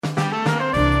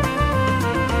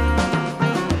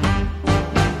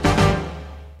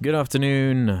Good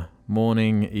afternoon,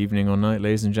 morning, evening, or night,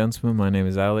 ladies and gentlemen. My name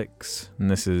is Alex, and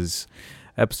this is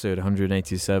episode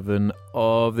 187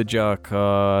 of the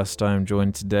Jarcast. I'm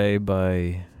joined today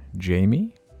by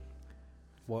Jamie.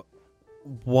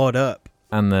 What up?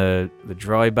 And the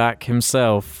dry back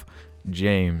himself,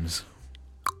 James.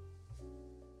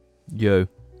 Yo.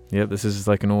 Yep, this is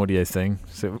like an audio thing,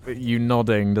 so you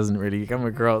nodding doesn't really come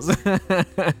across.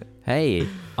 Hey,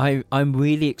 I'm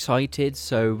really excited,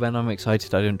 so when I'm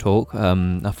excited I don't talk.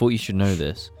 I thought you should know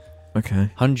this.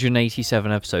 Okay.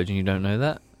 187 episodes and you don't know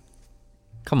that?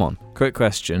 Come on. Quick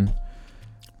question.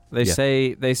 They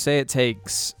say it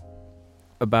takes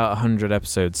about 100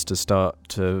 episodes to start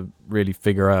to really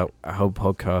figure out how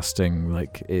podcasting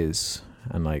is,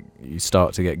 and you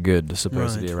start to get good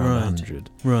supposedly around 100.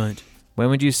 Right. When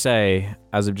would you say,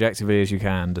 as objectively as you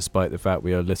can, despite the fact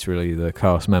we are literally the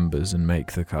cast members and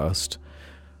make the cast,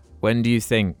 when do you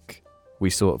think we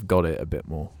sort of got it a bit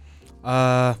more?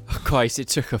 Guys,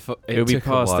 It'll be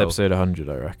past episode 100,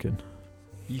 I reckon.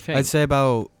 You think? I'd say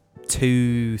about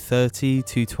 230,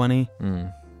 220.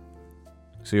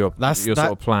 So you're sort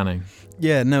of planning.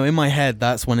 Yeah, no, in my head,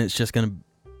 that's when it's just gonna.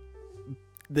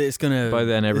 It's gonna. By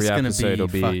then, every it's episode will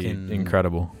be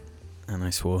incredible. And I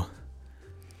swore.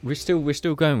 We're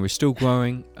still going. We're still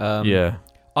growing. Yeah.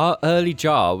 Our early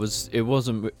jar was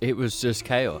just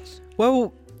chaos.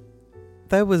 Well,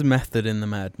 there was method in the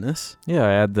madness. Yeah,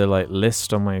 I had the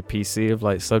list on my PC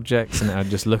of subjects, and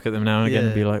I'd just look at them now and again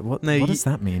and be like, what does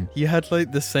that mean? You had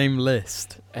the same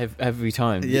list every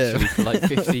time. Yeah. Literally for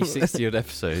 50, 60 odd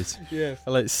episodes. Yeah.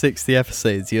 For 60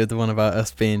 episodes, you had the one about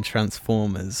us being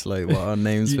Transformers, what our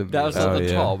names would be. That was at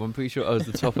the top. I'm pretty sure I was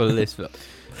the top of the list.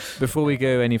 Before we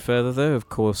go any further, though, of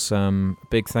course,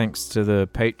 big thanks to the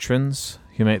patrons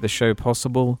who make the show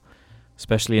possible,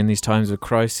 especially in these times of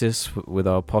crisis with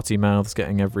our potty mouths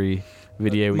getting every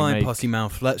video we make. My potty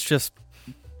mouth. Let's just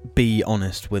be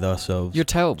honest with ourselves. You're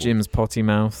terrible. Jim's potty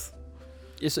mouth.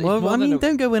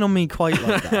 Don't go in on me quite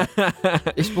like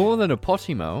that. It's more than a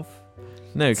potty mouth.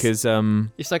 No, because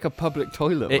it's like a public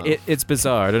toilet mouth. It's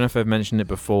bizarre. I don't know if I've mentioned it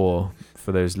before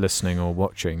for those listening or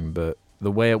watching, but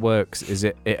the way it works is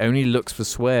it only looks for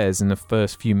swears in the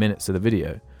first few minutes of the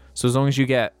video. So as long as you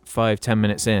get 5-10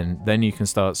 minutes in, then you can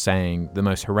start saying the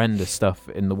most horrendous stuff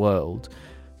in the world.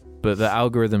 But the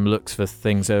algorithm looks for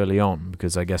things early on,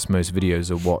 because I guess most videos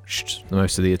are watched.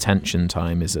 Most of the attention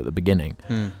time is at the beginning.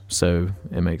 So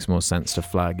it makes more sense to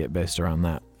flag it based around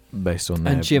that, based on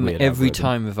their And Jim, weird every algorithm.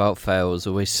 time without fails,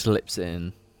 always slips it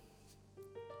in.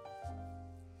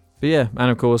 But yeah,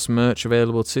 and of course merch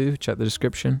available too. Check the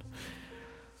description.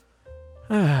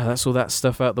 That's all that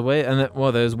stuff out the way. And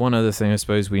there's one other thing I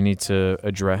suppose we need to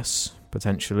address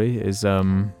potentially is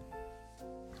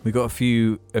we got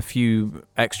a few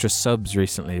extra subs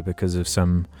recently because of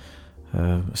some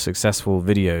successful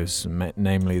videos,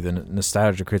 namely the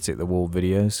Nostalgia Critic the Wall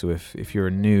video. So if you're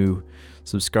a new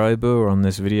subscriber on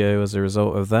this video as a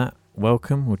result of that,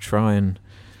 welcome. We'll try and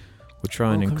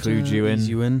include you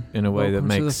in a way that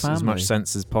makes as much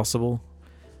sense as possible.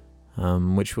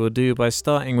 Which we'll do by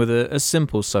starting with a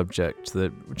simple subject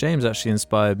that James actually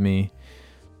inspired me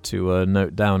to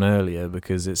note down earlier,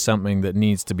 because it's something that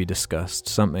needs to be discussed,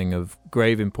 something of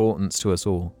grave importance to us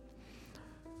all.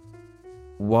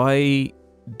 Why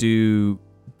do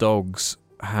dogs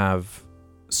have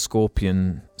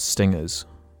scorpion stingers?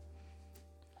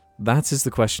 That is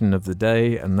the question of the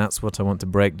day, and that's what I want to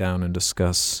break down and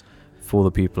discuss for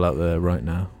the people out there right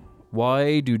now.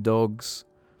 Why do dogs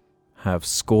have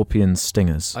scorpion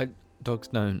stingers? Dogs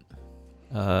don't.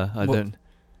 I don't.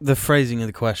 The phrasing of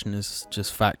the question is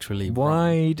just factually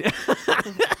Why?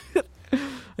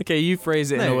 Okay, you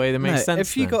phrase it in a way that makes sense.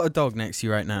 If you got a dog next to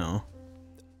you right now,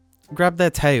 grab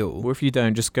their tail. Or if you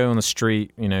don't, just go on the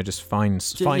street. Just find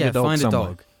a dog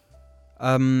somewhere.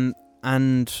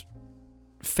 And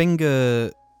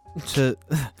finger to.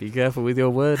 Be careful with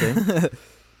your wording.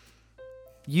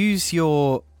 Use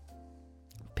your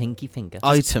Pinky finger.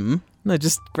 item. No,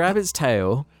 just grab its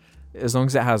tail, as long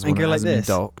as it has one And go that like hasn't been this.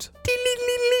 docked.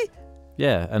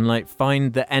 Yeah, and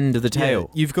find the end of the tail.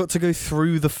 Yeah, you've got to go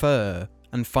through the fur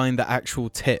and find the actual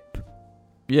tip.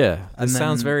 Yeah, And it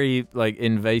sounds then- very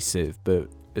invasive, but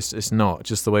it's not.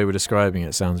 Just the way we're describing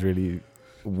it sounds really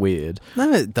weird.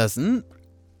 No, it doesn't.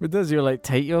 It does. You're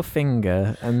take your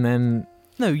finger and then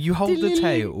No, you hold the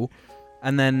tail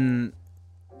and then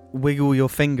wiggle your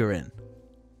finger in.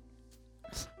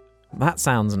 that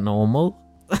sounds normal.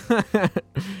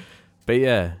 But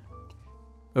yeah,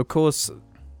 of course,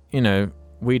 we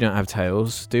don't have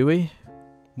tails, do we?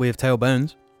 We have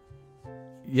tailbones.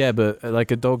 Yeah, but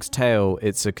like a dog's tail,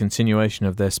 it's a continuation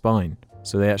of their spine.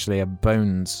 So they actually have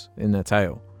bones in their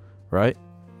tail. right?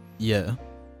 Yeah.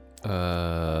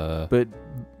 But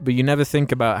you never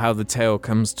think about how the tail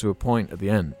comes to a point at the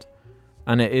end,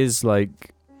 and it is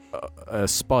like a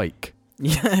spike,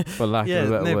 Yeah. for lack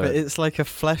of a better word. But it's like a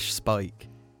flesh spike.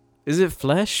 Is it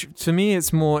flesh? To me,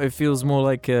 it's more. It feels more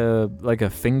like a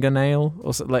fingernail,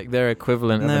 or so, like their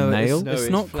equivalent of a nail. It's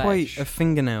not flesh. quite a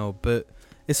fingernail, but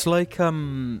it's like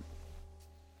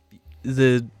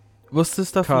the what's the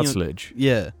stuff? Cartilage.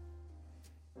 Yeah.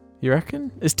 You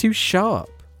reckon? It's too sharp.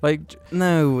 Like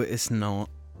No, it's not.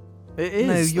 it is.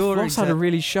 No, The you're floss had a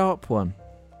really sharp one.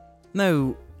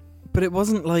 No, but it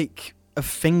wasn't like a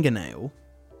fingernail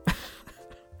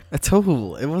at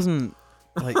all. It wasn't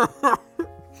like.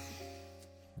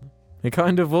 It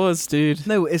kind of was, dude.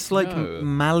 No, it's like No.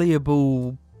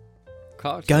 malleable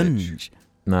Cartilage. gunge.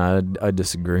 Nah, I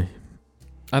disagree.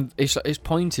 And it's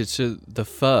pointed so the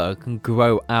fur can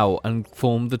grow out and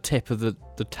form the tip of the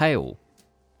tail.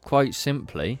 Quite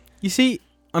simply. You see,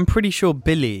 I'm pretty sure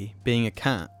Billy, being a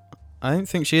cat, I don't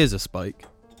think she is a spike.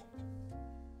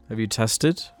 Have you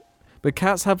tested? But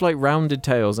cats have like rounded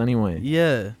tails anyway.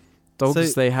 Yeah.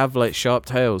 Dogs, So- they have like sharp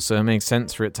tails, so it makes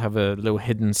sense for it to have a little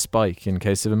hidden spike in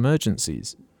case of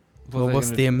emergencies. Well, they're what's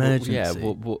gonna the do- emergency? Yeah,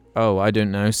 what? Oh, I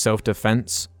don't know.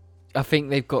 Self-defense. I think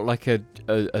they've got like a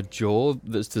jaw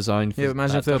that's designed for. Yeah,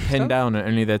 imagine that if they were type of pinned stuff. down and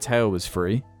only their tail was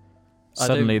free. I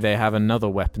Suddenly don't- they have another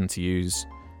weapon to use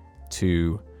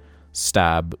to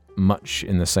stab, much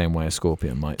in the same way a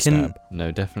scorpion might Can- stab.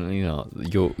 No, definitely not.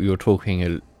 You're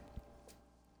talking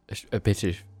a bit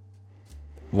of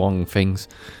wrong things.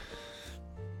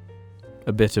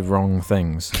 A bit of wrong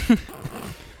things.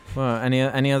 Well,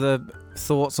 any other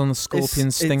thoughts on the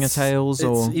scorpion stinger tails?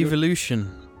 Or It's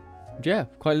evolution. Yeah,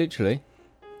 quite literally.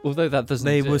 Although that doesn't.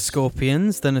 They were exist.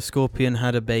 scorpions, then a scorpion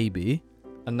had a baby,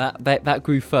 and that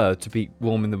grew fur to be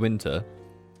warm in the winter.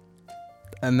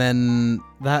 and then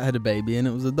that had a baby, and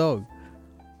it was a dog.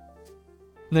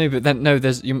 No, but then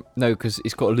because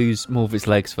it's got to lose more of its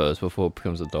legs first before it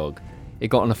becomes a dog. It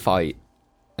got in a fight,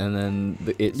 and then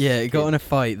It got in a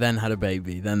fight, then had a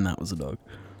baby, then that was a dog.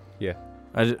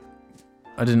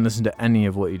 I didn't listen to any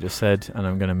of what you just said, and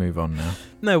I'm going to move on now.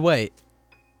 No, wait.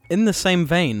 In the same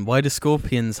vein, why do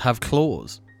scorpions have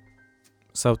claws?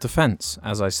 Self-defense,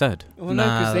 as I said. Well, no,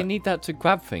 because Nah. they need that to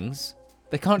grab things.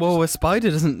 They can't. Well, a spider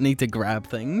doesn't need to grab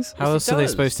things. How Yes, it else are they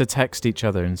does. supposed to text each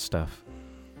other and stuff?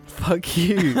 Fuck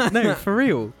you. No, for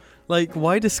real. Like,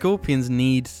 why do scorpions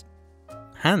need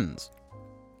hands?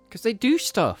 Because they do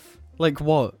stuff. Like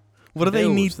what? What do they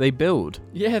Build. need? They build.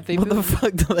 Yeah, they. What the build-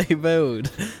 fuck do they build?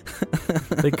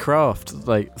 They craft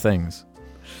like things.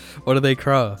 What do they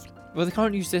craft? Well, they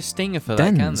can't use their stinger for that,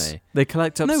 can Dens. they? They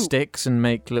collect up No. sticks and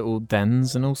make little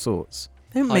dens and all sorts.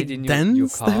 They don't Hide make in dens. your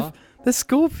car. They're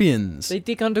scorpions. They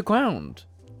dig underground.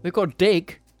 They've got to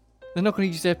dig. They're not going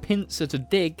to use their pincer to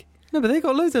dig. No, but they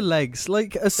got loads of legs,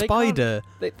 like a spider.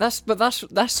 That's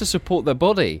to support their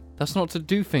body. That's not to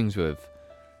do things with.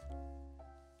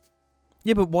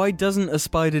 Yeah, but why doesn't a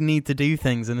spider need to do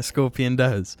things and a scorpion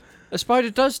does? A spider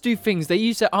does do things. They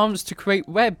use their arms to create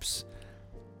webs.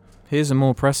 Here's a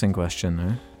more pressing question,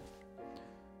 though.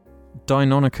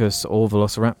 Deinonychus or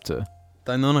Velociraptor?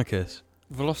 Deinonychus.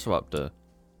 Velociraptor.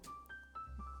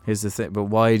 Here's the thing, but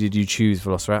why did you choose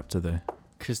Velociraptor, though?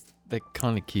 Because they're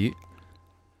kind of cute.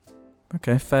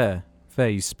 Okay, fair. Fair,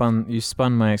 you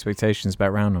spun my expectations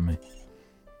back round on me.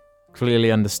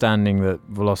 Clearly understanding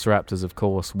that Velociraptors, of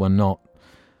course, were not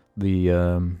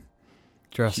the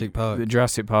Jurassic Park. the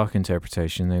Jurassic Park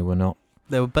interpretation. They were not.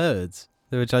 They were birds.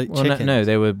 They were like Well, chickens. no,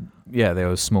 they were. Yeah, they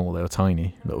were small. They were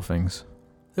tiny little things.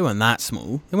 They weren't that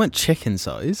small. They weren't chicken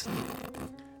size.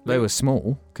 They were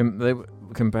small. They were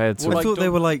compared to. Well, I like thought they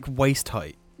dog- were like waist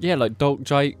height. Yeah, like dog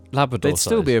giant Labrador. They'd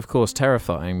still size. be, of course,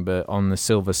 terrifying, but on the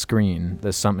silver screen,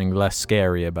 there's something less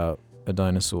scary about a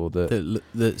dinosaur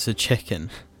That's a chicken.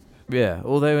 Yeah,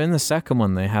 although in the second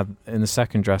one they had, in the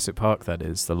second Jurassic Park, that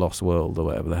is, the Lost World or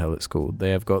whatever the hell it's called,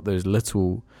 they have got those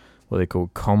little, what they call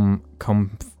compies,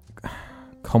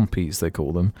 they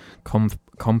call them,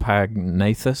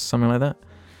 compagnathus, something like that.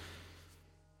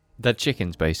 They're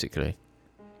chickens, basically.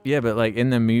 Yeah, but like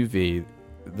in the movie,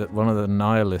 that one of the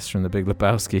nihilists from The Big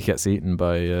Lebowski gets eaten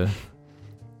by a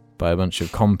bunch of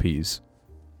compies.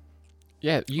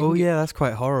 Yeah. Yeah, that's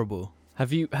quite horrible.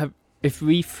 If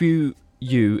we threw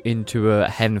you into a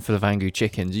hen full of angry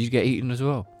chickens, you'd get eaten as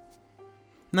well.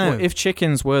 No, Well, if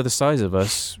chickens were the size of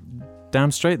us,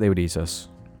 damn straight they would eat us.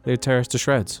 They would tear us to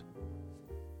shreds.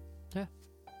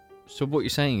 So what you're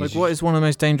saying Like, is, what is one of the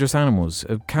most dangerous animals?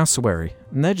 A cassowary.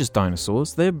 And they're just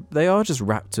dinosaurs. They are just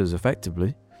raptors,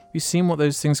 effectively. You seen what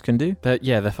those things can do?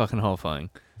 they're fucking horrifying.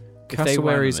 If they ran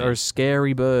Cassowaries me- are a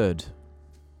scary bird.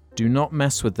 Do not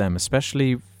mess with them,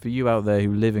 especially for you out there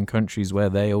who live in countries where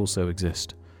they also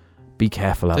exist. Be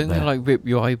careful out Don't there. they like rip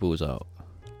your eyeballs out?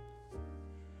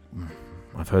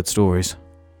 I've heard stories.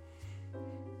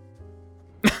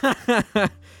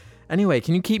 Anyway,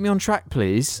 can you keep me on track,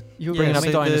 please? You're Bringing Yeah, up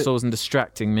so dinosaurs and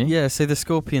distracting me. Yeah, so the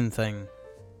scorpion thing.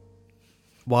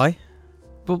 Why?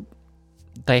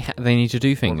 They need to do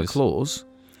What, the things. claws?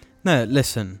 No,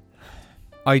 listen.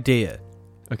 Idea.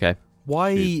 Okay.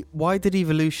 Why did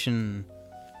evolution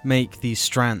make these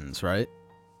strands, right?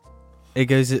 It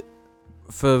goes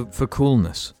For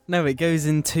coolness. No, it goes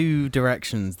in two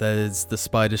directions. There's the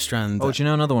spider strand. Oh, do you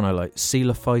know another one I like?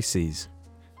 Coelophyses.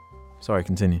 Sorry,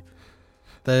 continue.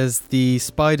 There's the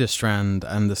spider strand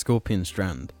and the scorpion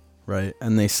strand, right?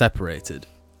 And they separated.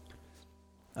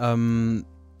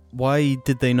 Why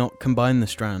did they not combine the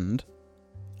strand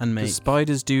and make Because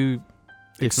spiders do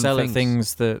Different excel at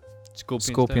things that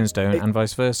scorpions don't, and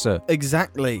vice versa.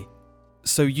 exactly?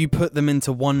 So you put them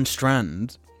into one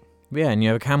strand. Yeah, and you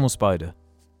have a camel spider.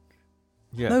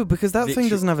 Yeah. No, because that thing Literally-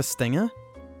 doesn't have a stinger.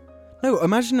 No,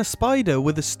 imagine a spider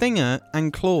with a stinger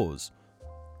and claws,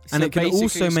 and it can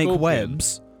also make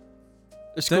webs.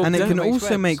 And it can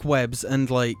also make webs and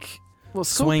like Well,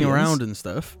 swing around and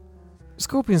stuff.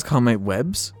 Scorpions can't make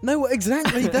webs. No,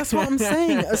 exactly. That's what I'm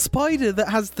saying. A spider that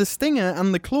has the stinger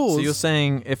and the claws. So you're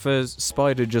saying if a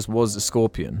spider just was a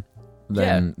scorpion,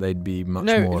 then they'd be much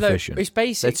more efficient. It's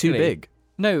basically They're too big.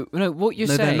 No, what you're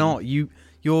no, saying. they're not.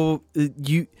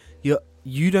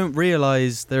 You don't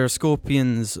realize there are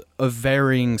scorpions of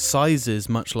varying sizes,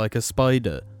 much like a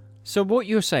spider So what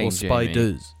you're saying, or Jamie,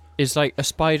 spiders. is like a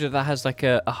spider that has like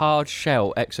a hard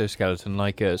shell exoskeleton,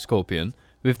 like a scorpion,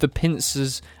 with the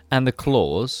pincers and the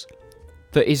claws,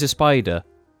 that is a spider.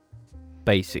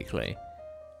 Basically,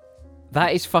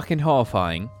 that is fucking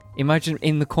horrifying. Imagine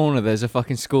in the corner there's a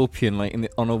fucking scorpion like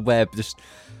on a web. Just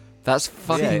that's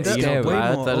fucking that's scary. way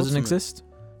Glad more that doesn't ultimate. exist.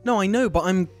 No, I know, but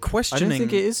I'm I questioning. don't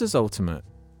think it is as ultimate.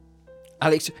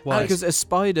 Alex, Why? Because a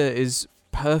spider is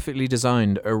perfectly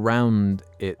designed around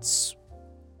its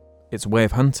way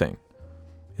of hunting.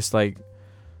 It's like,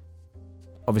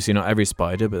 obviously not every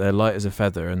spider, but they're light as a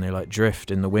feather and they like drift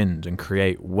in the wind and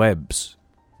create webs.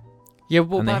 yeah,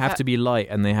 well, And they have to be light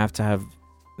and they have to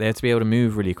be able to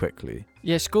move really quickly.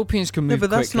 Yeah, scorpions can No, move but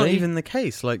that's not quickly. even the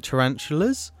case. Like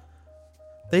tarantulas,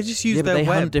 they just use Yeah, but their they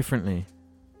web. hunt differently.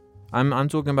 I'm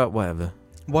talking about whatever.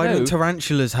 Why No. don't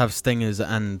tarantulas have stingers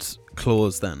and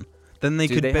claws then? Then they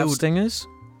Do could they have build. stingers?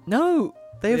 No,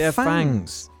 They have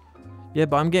fangs. Yeah,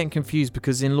 but I'm getting confused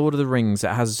because in Lord of the Rings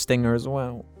it has a stinger as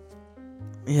well.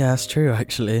 Yeah, that's true.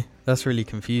 Actually, that's really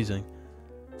confusing.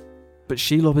 But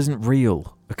Shelob isn't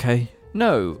real, okay?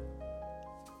 no.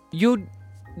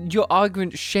 Your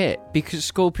argument's shit because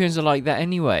scorpions are like that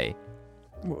anyway.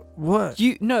 What?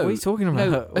 You no. What are you talking about?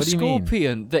 No, What a do you mean?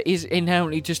 scorpion that is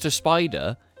inherently just a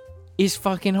spider is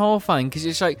fucking horrifying because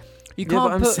it's like you Yeah, but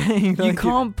can't I'm put saying, you like,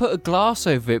 can't put a glass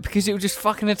over it because it will just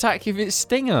fucking attack you with its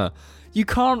stinger. You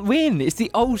can't win. It's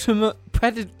the ultimate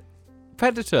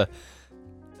predator.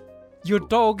 Your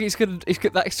dog is gonna.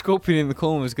 That scorpion in the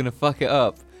corner is gonna fuck it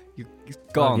up. It's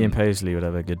gone. Ian Paisley would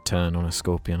have a good turn on a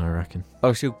scorpion, I reckon.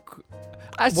 Oh, she'll.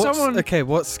 As someone. Okay,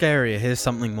 what's scarier? Here's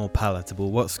something more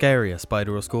palatable. What's scarier,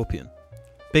 spider or scorpion?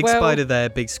 Big Well- spider there,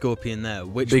 big scorpion there.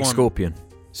 Which Big one? scorpion. Do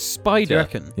you Spider.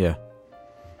 reckon? Yeah.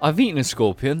 I've eaten a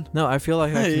scorpion. No, I feel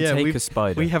like I can Yeah, take a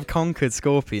spider. We have conquered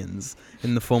scorpions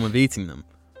in the form of eating them.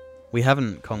 We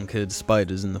haven't conquered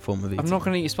spiders in the form of eating I'm not them.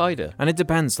 going to eat a spider. And it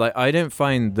depends. Like, I don't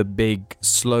find the big,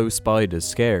 slow spiders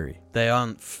scary. They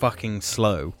aren't fucking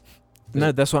slow.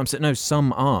 No, that's what I'm saying. No,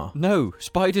 some are. No,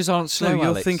 spiders aren't slow. No, you're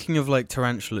Alex. thinking of like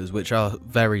tarantulas, which are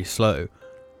very slow.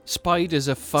 Spiders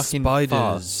are fucking Spiders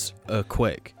fast. are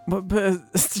quick. But the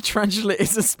tarantula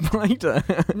is a spider.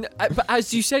 But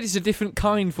as you said, it's a different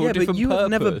kind for Yeah, a but different you have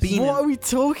purpose. never been- What are we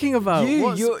talking about? You-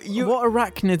 What's- you- what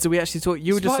arachnids are we actually talking?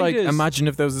 You were just like, Spiders. imagine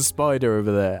if there was a spider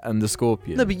over there and the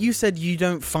scorpion. No, but you said you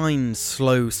don't find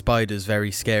slow spiders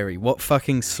very scary. What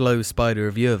fucking slow spider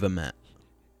have you ever met?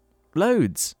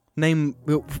 Loads. Name.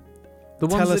 Well, The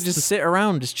Tell ones that us just the- sit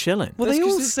around just chilling. they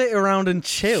all sit around and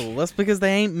chill. That's because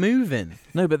they ain't moving.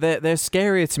 No, but they're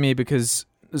scarier to me because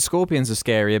the scorpions are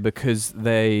scarier because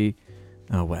they.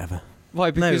 Oh, whatever.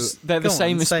 Why? Because they're the go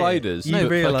same on, as say it. spiders. You but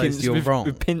realised fucking you're with, wrong.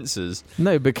 With pincers.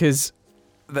 No, because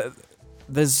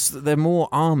they're more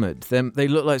armored. They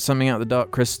look like something out of the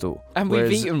Dark Crystal. And we've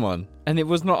Whereas- eaten one. And it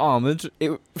was not armoured.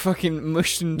 It fucking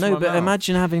mushed into No, my but mouth.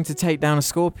 imagine having to take down a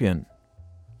scorpion.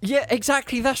 Yeah,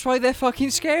 exactly. That's why they're fucking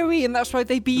scary. And that's why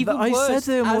they be even I worse.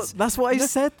 said them. as- That's what I No,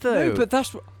 said though. No, but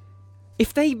that's...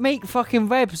 If they make fucking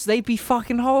webs, they'd be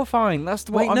fucking horrifying. That's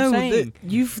what I'm saying.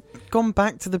 You've gone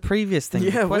back to the previous thing.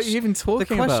 Yeah, what are you even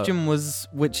talking about? The question was,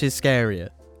 which is scarier?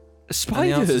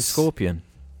 Spiders. Scorpion.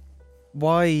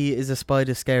 Why is a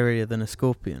spider scarier than a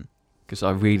scorpion? Because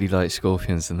I really like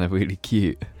scorpions and they're really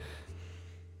cute.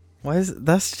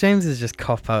 James is just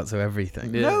cop out to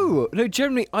everything. Yeah. No,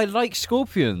 generally I like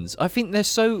scorpions. I think they're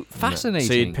so fascinating.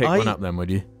 So you'd pick one up then, would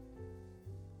you?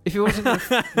 If it wasn't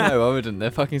no, I wouldn't. They're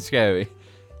fucking scary.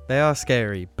 They are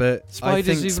scary, but I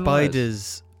think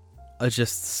spiders are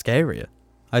just scarier.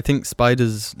 I think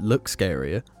spiders look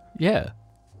scarier. Yeah.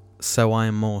 So I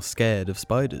am more scared of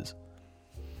spiders.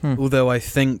 Although I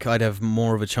think I'd have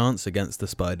more of a chance against a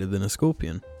spider than a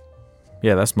scorpion.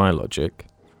 Yeah, that's my logic.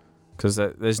 Because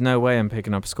there's no way I'm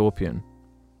picking up a scorpion.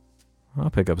 I'll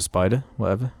pick up a spider,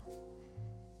 whatever.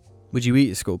 Would you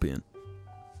eat a scorpion?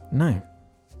 No.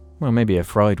 Well, maybe a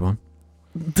fried one.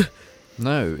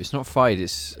 No, it's not fried.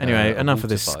 It's anyway. Enough of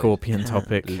this scorpion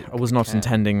topic. I was not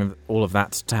intending all of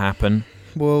that to happen.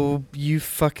 Well, you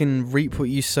fucking reap what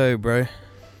you sow, bro.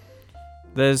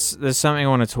 There's something I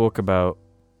want to talk about.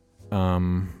 I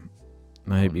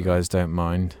hope you guys don't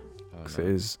mind.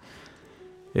 No.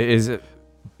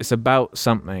 It's about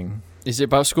something. Is it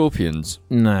about scorpions?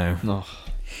 No. No.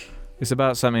 It's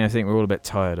about something I think we're all a bit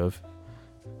tired of.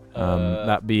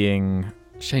 That being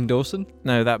Shane Dawson?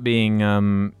 No, that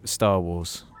being Star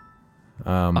Wars.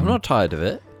 I'm not tired of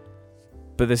it.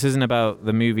 But this isn't about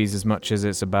the movies as much as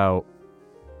it's about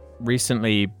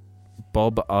recently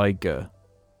Bob Iger,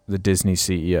 the Disney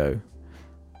CEO,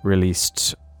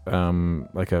 released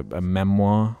like a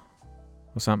memoir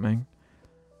or something.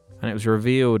 And it was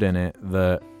revealed in it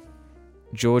that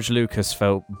George Lucas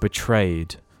felt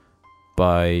betrayed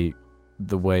by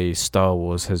the way Star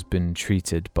Wars has been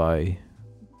treated by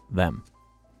them.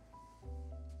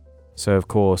 So, of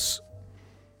course,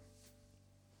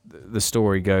 the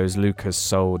story goes Lucas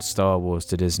sold Star Wars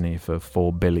to Disney for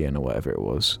 $4 billion or whatever it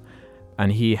was.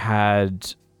 And he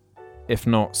had, if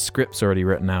not scripts already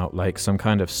written out, like some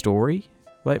kind of story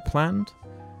like planned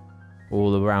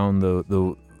all around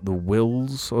the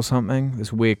wills or something.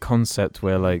 This weird concept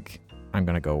where like I'm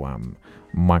gonna go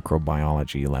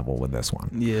microbiology level with this one.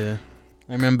 Yeah,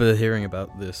 I remember hearing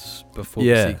about this before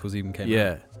the sequels even came out.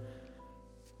 Yeah,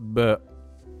 but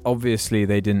obviously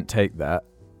they didn't take that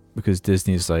because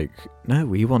Disney's like, no,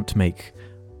 we want to make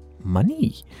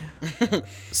money.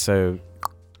 So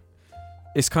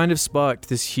it's kind of sparked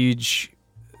this huge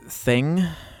thing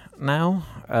now,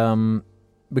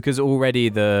 because already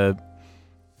the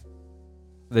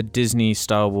Disney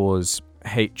Star Wars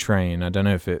hate train, I don't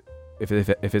know if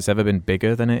it's ever been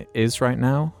bigger than it is right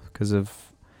now because of...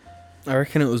 I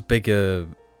reckon it was bigger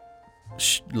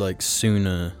like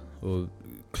sooner or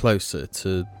closer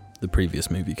to the previous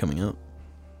movie coming out.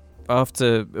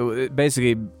 After The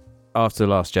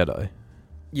Last Jedi.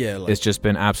 Yeah, like, it's just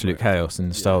been absolute chaos in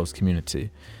the Star Wars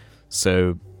community.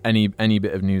 So any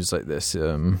bit of news like this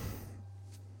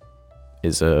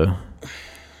is a...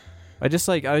 I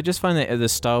just find the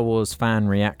Star Wars fan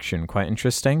reaction quite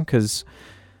interesting, because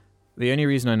the only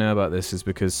reason I know about this is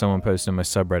because someone posted on my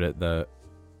subreddit that,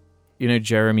 you know,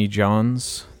 Jeremy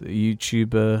Johns, the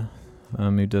YouTuber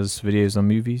who does videos on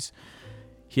movies,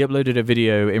 he uploaded a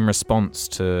video in response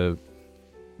to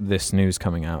this news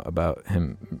coming out about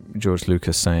George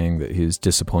Lucas saying that he was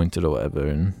disappointed or whatever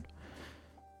in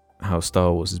how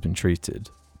Star Wars has been treated.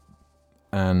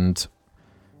 And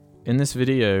in this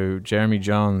video, Jeremy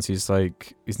Johns, he's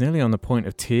nearly on the point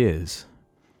of tears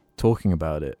talking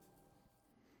about it.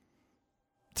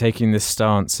 Taking this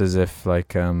stance as if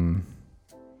like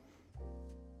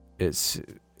it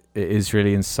is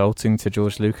really insulting to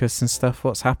George Lucas and stuff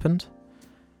what's happened.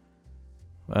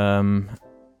 And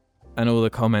all the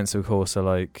comments, of course, are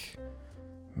like,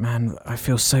 man, I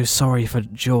feel so sorry for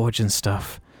George and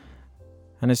stuff.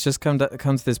 And it's just come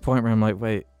to this point where I'm like,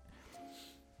 wait,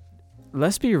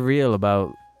 let's be real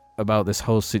about this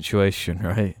whole situation,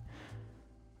 right?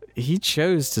 He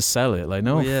chose to sell it. Like,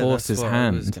 no one forced his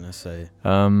hand. I was gonna say.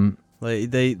 Like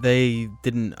they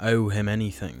didn't owe him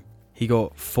anything. He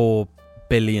got $4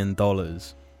 billion.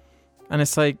 And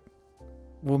it's like,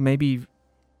 well, maybe,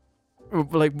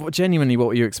 like, genuinely, what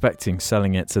were you expecting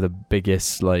selling it to the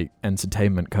biggest like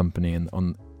entertainment company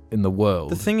in the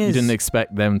world? The thing is, you didn't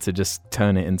expect them to just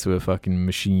turn it into a fucking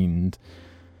machined,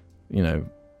 you know,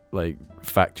 like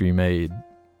factory made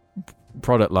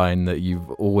product line that you've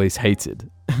always hated.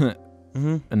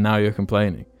 Mm-hmm. And now you're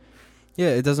complaining. Yeah,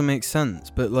 it doesn't make sense.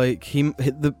 But like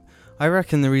I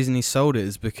reckon the reason he sold it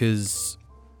is because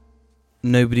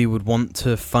nobody would want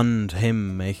to fund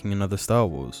him making another Star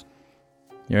Wars.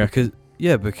 Yeah.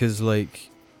 Because like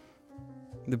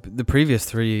The previous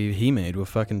 3 he made were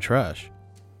fucking trash.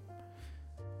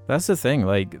 That's the thing.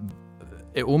 Like,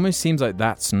 it almost seems like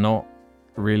that's not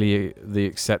really the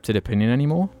accepted opinion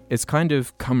anymore. It's kind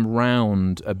of come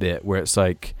round a bit where it's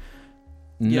like,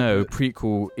 no,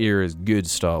 prequel era is good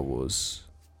Star Wars,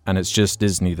 and it's just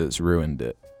Disney that's ruined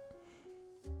it.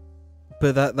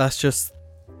 But that's just...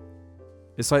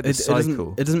 It's like the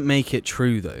cycle. It doesn't make it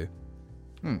true, though.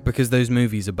 Because those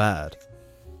movies are bad.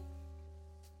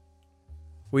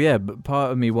 Well, yeah, but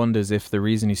part of me wonders if the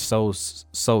reason he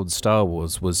sold Star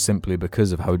Wars was simply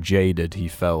because of how jaded he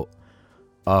felt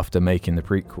after making the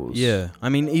prequels. Yeah, I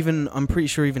mean, I'm pretty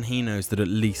sure even he knows that at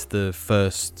least the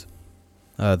first,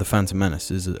 The Phantom Menace,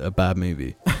 is a bad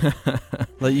movie.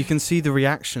 Like, you can see the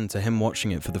reaction to him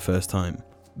watching it for the first time.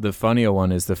 The funnier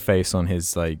one is the face on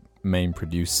his, like, main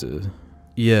producer.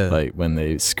 Yeah. Like, when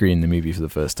they screen the movie for the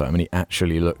first time, and he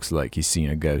actually looks like he's seen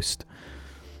a ghost.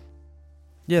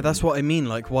 Yeah, that's what I mean.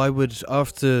 Like, why would,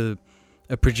 after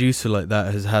a producer like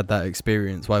that has had that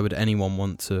experience, why would anyone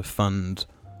want to fund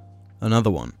another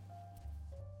one?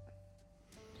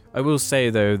 I will say,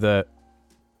 though, that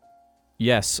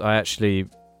yes, I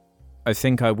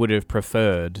think I would have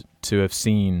preferred to have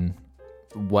seen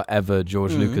whatever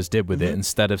George Lucas did with it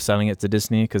instead of selling it to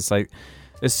Disney, because, like,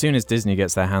 as soon as Disney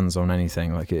gets their hands on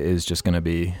anything, like, it is just going to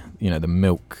be, the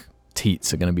milk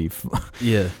teats are going to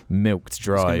be milked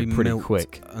dry pretty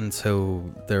quick until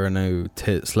there are no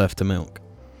tits left to milk.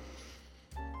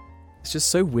 It's just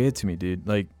so weird to me, dude.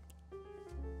 Like,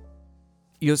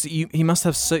 he must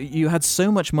have you had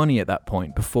so much money at that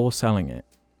point before selling it,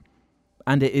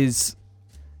 and it is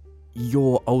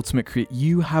your ultimate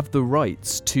you have the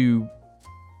rights to,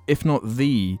 if not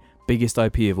the biggest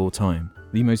IP of all time,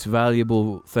 the most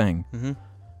valuable thing,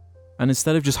 and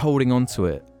instead of just holding on to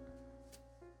it,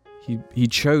 he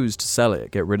chose to sell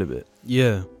it, get rid of it.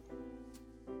 Yeah.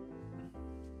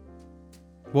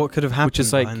 What could have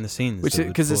happened behind the scenes?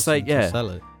 Because it's like, sell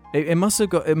it? It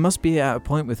must be at a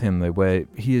point with him, though, where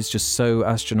he is just so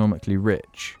astronomically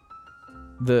rich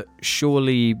that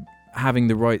surely having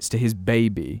the rights to his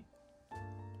baby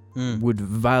would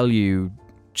value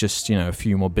just, a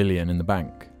few more billion in the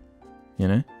bank.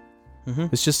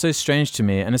 It's just so strange to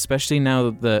me, and especially now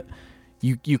that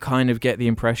you kind of get the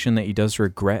impression that he does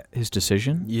regret his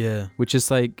decision. Yeah. Which is,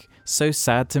 like, so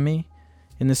sad to me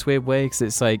in this weird way, because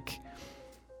it's like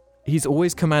he's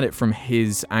always come at it from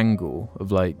his angle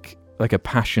of like a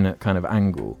passionate kind of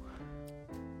angle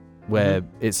where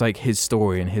it's like his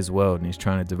story and his world and he's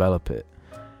trying to develop it.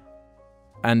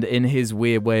 And in his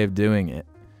weird way of doing it,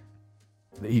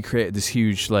 he created this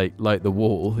huge, like the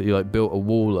wall. He, like, built a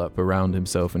wall up around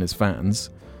himself and his fans.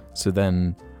 So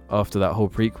then after that whole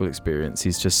prequel experience,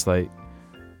 he's just like,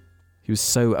 he was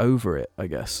so over it, I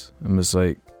guess, and was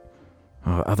like,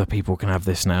 oh, other people can have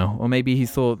this now. Or maybe he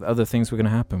thought other things were going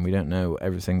to happen. We don't know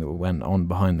everything that went on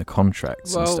behind the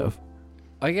contracts and stuff.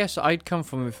 I guess I'd come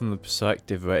from it from the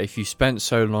perspective where if you spent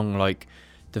so long, like,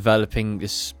 developing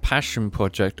this passion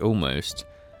project almost,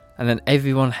 and then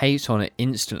everyone hates on it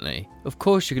instantly, of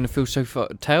course you're going to feel so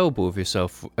terrible with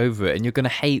yourself over it, and you're going to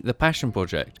hate the passion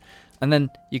project, and then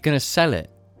you're going to sell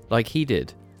it like he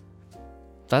did.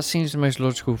 That seems the most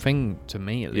logical thing to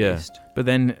me, at least. But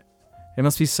then it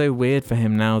must be so weird for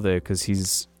him now, though, because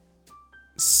he's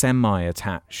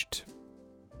semi-attached,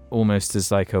 almost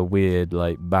as like a weird,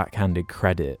 like, backhanded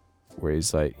credit, where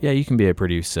he's like, yeah, you can be a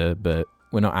producer, but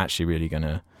we're not actually really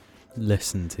gonna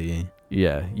listen to you.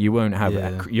 Yeah, you won't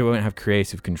have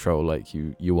creative control like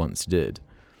you once did.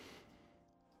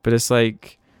 But it's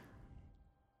like,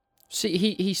 see,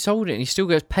 he sold it and he still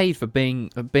gets paid for being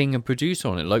a producer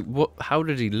on it. Like, what? How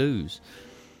did he lose?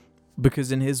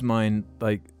 Because in his mind,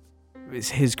 like,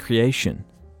 it's his creation.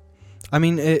 I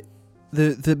mean,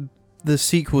 the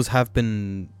sequels have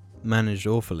been managed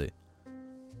awfully.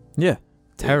 Yeah,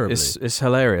 terribly. It's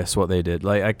hilarious what they did.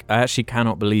 Like, I actually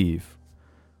cannot believe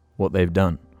what they've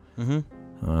done.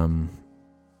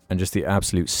 And just the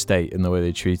absolute state in the way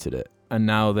they treated it. And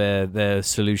now their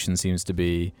solution seems to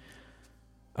be,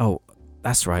 oh,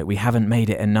 that's right, we haven't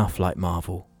made it enough like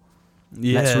Marvel.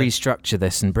 Yeah. Let's restructure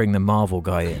this and bring the Marvel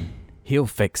guy in. He'll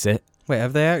fix it. Wait,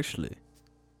 have they actually?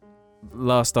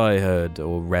 Last I heard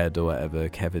or read or whatever,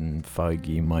 Kevin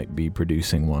Feige might be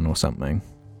producing one or something,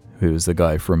 who was the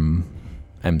guy from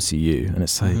MCU. And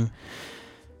it's like,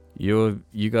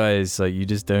 you guys, like, you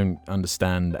just don't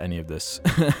understand any of this.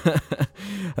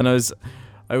 And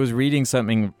I was reading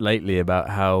something lately about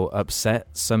how upset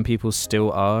some people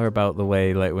still are about the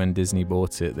way, like, when Disney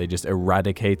bought it, they just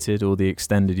eradicated all the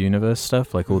extended universe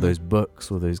stuff, like all those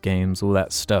books, all those games, all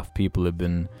that stuff. People have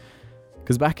been,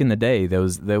 Because back in the day,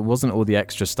 there wasn't all the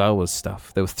extra Star Wars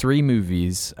stuff. There were 3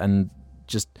 movies and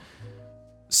just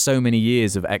so many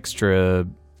years of extra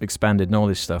expanded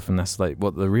knowledge stuff, and that's like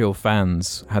what the real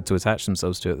fans had to attach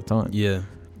themselves to at the time. Yeah.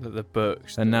 The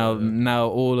books. And now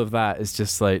all of that is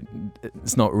just like,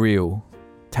 it's not real,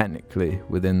 technically,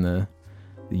 within the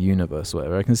universe,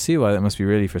 whatever. I can see why that must be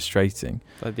really frustrating.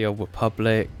 Like the Old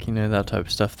Republic, that type of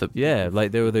stuff.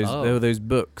 Like there were those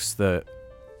books that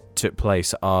took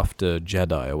place after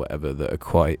Jedi or whatever that are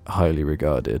quite highly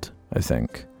regarded, I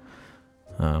think.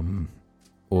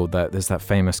 Or that there's that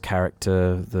famous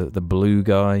character, the blue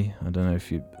guy. I don't know if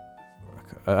you...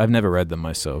 I've never read them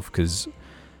myself because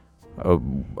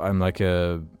I'm like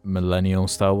a millennial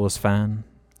Star Wars fan.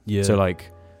 Yeah. So like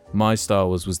my Star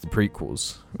Wars was the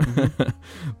prequels.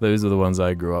 Those are the ones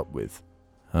I grew up with.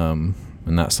 And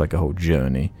that's like a whole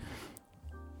journey.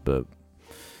 But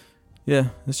yeah,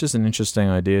 it's just an interesting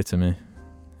idea to me.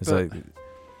 It's like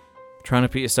trying to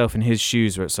put yourself in his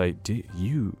shoes where it's like, do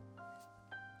you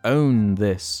own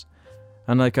this?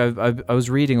 And like I was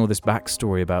reading all this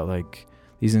backstory about like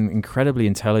these incredibly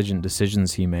intelligent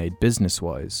decisions he made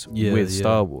business-wise with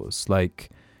Star Wars. Like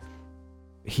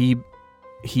he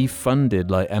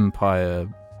funded like Empire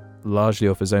largely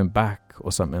off his own back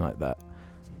or something like that.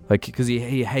 Like because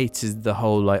he hated the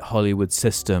whole like Hollywood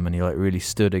system, and he like really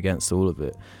stood against all of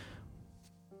it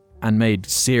and made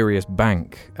serious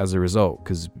bank as a result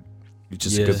because he's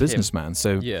just a good businessman.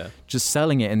 So just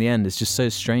selling it in the end is just so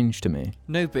strange to me.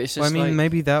 No, but it's just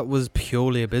maybe that was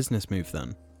purely a business move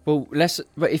then. Well,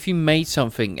 but if you made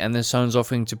something and then someone's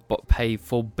offering to pay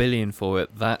 $4 billion for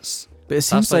it, that's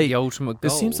like the ultimate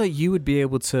goal. It seems like you would be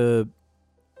able to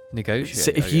negotiate.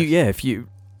 So if you.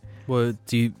 Well,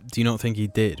 do you not think he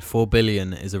did? $4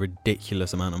 billion is a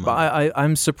ridiculous amount of money. But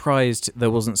I'm surprised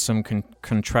there wasn't some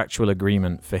contractual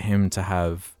agreement for him to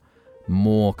have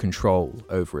more control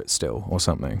over it still, or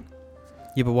something.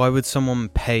 Yeah, but why would someone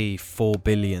pay $4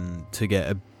 billion to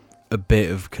get a bit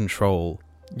of control?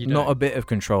 Not a bit of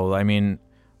control. I mean,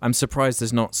 I'm surprised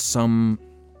there's not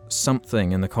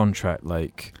something in the contract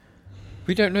like.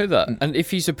 We don't know that. And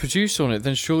if he's a producer on it,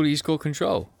 then surely he's got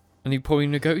control, and he probably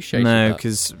negotiated. No,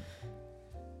 because.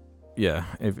 Yeah,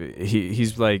 if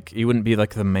he's like, he wouldn't be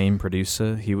like the main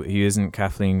producer. He isn't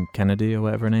Kathleen Kennedy or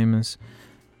whatever her name is.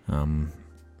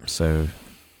 So,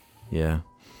 yeah.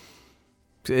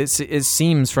 It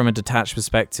seems from a detached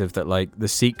perspective that like the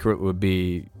secret would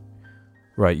be,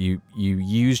 right, you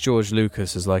use George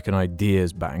Lucas as like an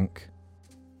ideas bank,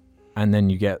 and then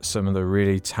you get some of the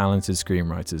really talented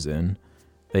screenwriters in.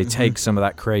 They take some of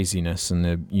that craziness and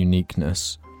the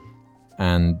uniqueness,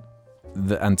 and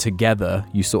together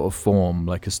you sort of form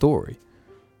like a story.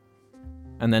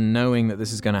 And then knowing that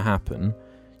this is going to happen,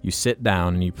 you sit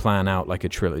down and you plan out like a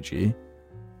trilogy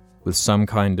with some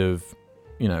kind of,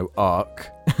 arc,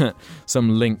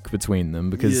 some link between them,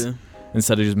 because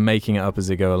instead of just making it up as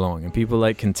they go along. And people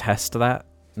like contest that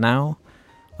now.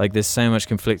 Like there's so much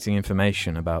conflicting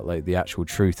information about like the actual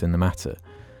truth in the matter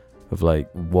of like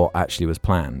what actually was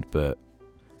planned, but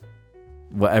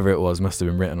whatever it was must have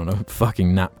been written on a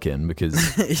fucking napkin,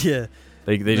 because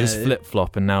they just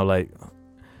flip-flop, and now like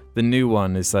the new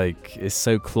one is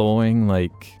so clawing,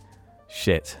 like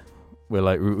shit,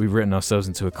 we've written ourselves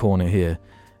into a corner here.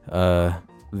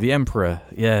 The Emperor,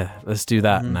 let's do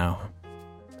that now,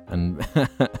 and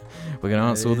we're gonna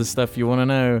answer all the stuff you want to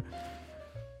know.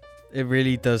 It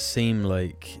really does seem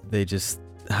like they just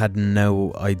had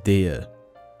no idea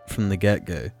from the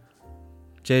get-go.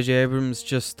 J.J. Abrams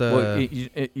just... Well,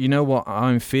 you know what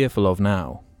I'm fearful of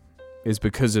now is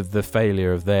because of the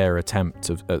failure of their attempt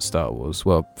at Star Wars.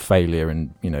 Well, failure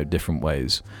in, different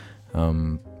ways.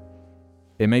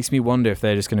 It makes me wonder if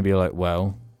they're just going to be like,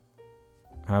 well,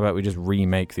 how about we just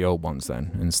remake the old ones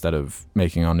then, instead of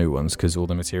making our new ones, because all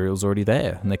the material's already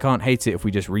there. And they can't hate it if we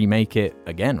just remake it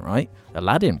again, right?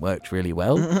 Aladdin worked really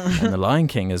well, and The Lion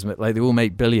King is like, they all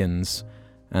make billions,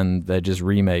 and they're just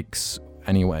remakes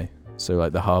anyway. So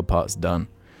like the hard part's done.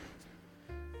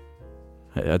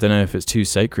 I don't know if it's too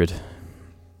sacred.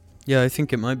 Yeah, I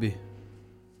think it might be.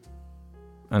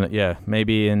 And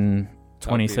maybe in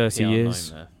 20, 30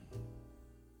 years.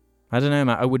 I don't know,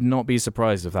 Matt. I would not be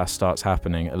surprised if that starts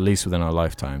happening, at least within our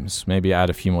lifetimes. Maybe add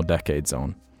a few more decades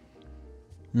on.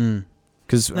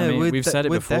 Because we've said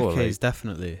it before. With decades,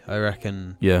 definitely. I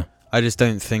reckon. Yeah. I just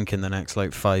don't think in the next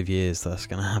 5 years that's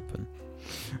going to happen.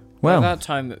 Well, at that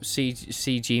time,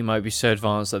 CG might be so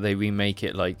advanced that they remake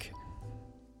it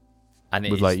and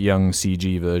with like young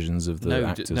CG versions of the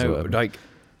actors. No, like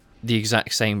the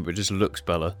exact same, but just looks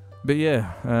better. But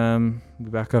yeah, we'll be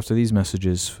back after these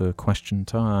messages for question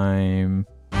time.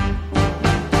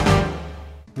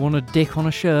 Want a dick on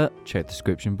a shirt? Check the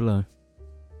description below.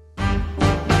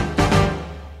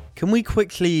 Can we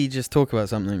quickly just talk about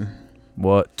something?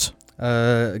 What?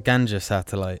 Ganja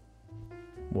satellite.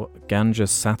 What? Ganja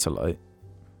satellite?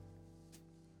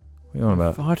 What are you on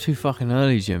about? Far too fucking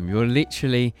early, Jim. You're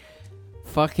literally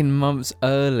fucking months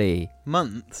early.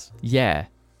 Months? Yeah.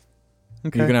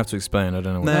 Okay. You're going to have to explain. I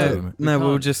don't know what you're talking about. No,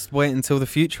 we'll just wait until the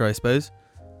future, I suppose.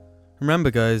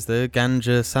 Remember, guys, the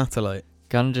Ganja satellite.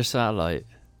 Ganja satellite.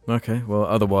 Okay, well,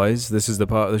 otherwise, this is the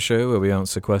part of the show where we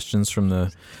answer questions from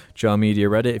the Jar Media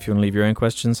Reddit. If you want to leave your own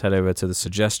questions, head over to the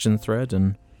suggestion thread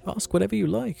and ask whatever you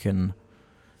like, and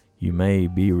you may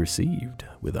be received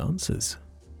with answers.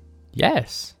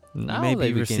 Yes. Now may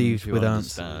they be received with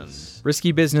understand. answers.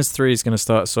 Risky Business 3 is going to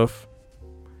start us off.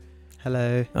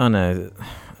 Hello. Oh, no.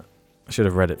 I should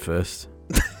have read it first.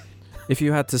 If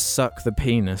you had to suck the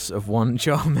penis of one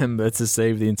Jar member to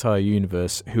save the entire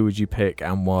universe, who would you pick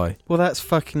and why? Well, that's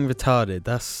fucking retarded.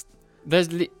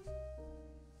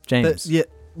 James. Yeah.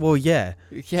 Well, yeah.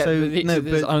 Yeah, So, but no,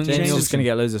 there's but only James is James- just going to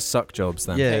get loads of suck jobs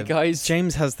then. Yeah. Okay, guys.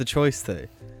 James has the choice, though.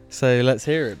 So let's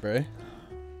hear it, bro.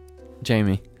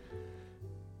 Jamie.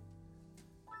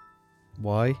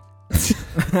 Why?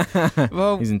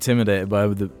 Well, He's intimidated by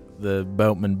the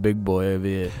Beltman big boy over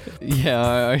here.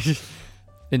 yeah, I just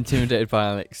intimidated by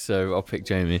Alex, so I'll pick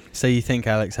Jamie. So you think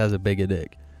Alex has a bigger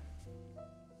dick?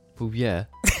 Well, yeah.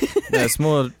 No, it's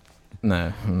more...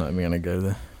 No, I'm not even going to go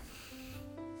there.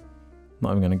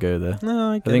 Not even going to go there.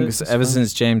 No, I I get think it. It's ever fine.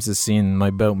 since James has seen my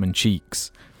Beltman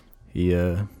cheeks, he's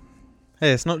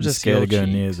Hey, it's not just scared your of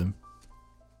going near cheeks. them.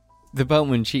 The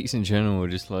Beltman cheeks in general are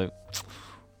just like...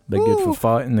 They're good Ooh. for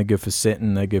fighting, they're good for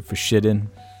sitting, they're good for shitting,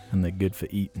 and they're good for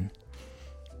eating.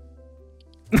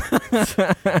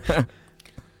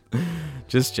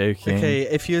 Just joking. Okay,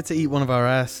 if you were to eat one of our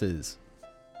asses,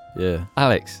 Yeah,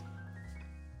 Alex.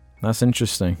 that's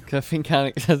interesting. 'Cause I think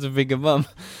Alex has a bigger mum.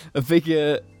 A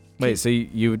bigger... Wait, so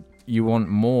you want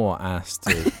more ass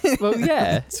to, Well,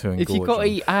 yeah. to engorge If you got to on?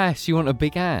 eat ass, you want a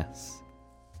big ass.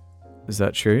 Is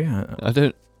that true?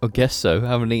 I guess so. I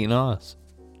haven't eaten ass.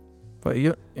 But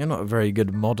you're not a very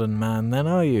good modern man then,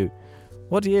 are you?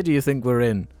 What year do you think we're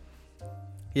in?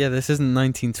 yeah, this isn't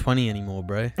 1920 anymore,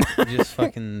 bro. You just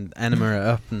fucking enema it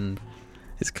up and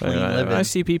it's clean living. I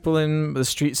see people in the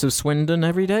streets of Swindon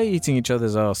every day eating each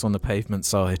other's ass on the pavement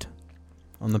side.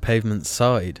 On the pavement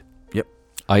side.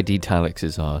 I'd eat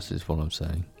Alex's ass is what I'm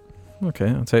saying. Okay,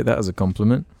 I'll take that as a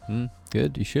compliment.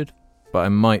 Good, you should. But I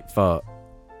might fart.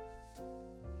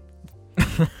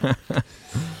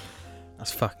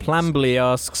 That's fucking... Plambly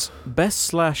asks,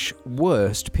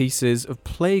 best/worst pieces of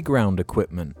playground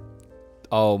equipment.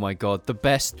 Oh my god, the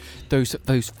best... Those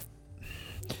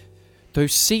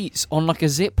seats on like a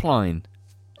zip line.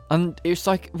 And it's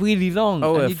like really long.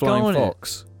 Oh, and a you'd go flying on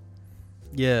fox.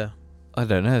 Yeah. I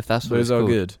don't know if that's what Those it's are called.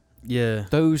 good. Yeah.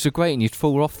 Those are great and you'd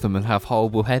fall off them and have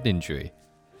horrible head injury.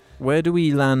 Where do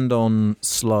we land on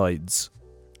slides?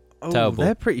 Oh, Terrible.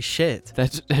 they're pretty shit.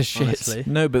 They're shit. Honestly.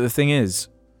 No, but the thing is,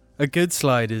 A good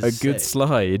slide is a good sick.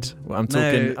 slide. I'm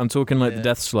No, talking like the yeah.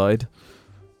 death slide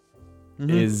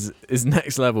Mhm. is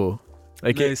next level.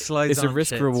 Like No, slides it's a aren't risk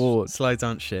shit. reward. Slides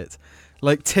aren't shit.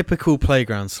 Like typical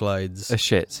playground slides. A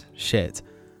shit. Shit.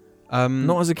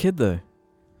 not as a kid though.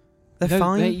 They're No,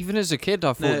 fine. even as a kid,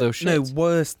 I thought they were shit. No,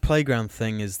 worst playground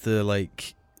thing is the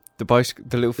like. the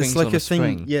little things It's like on a a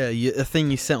thing. spring. Yeah, a thing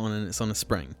you sit on and it's on a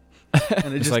spring. And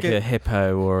it It's just like go- a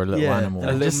hippo or a little Yeah, animal. A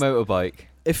and little just- motorbike.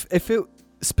 if it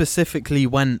specifically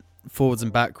went forwards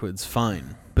and backwards,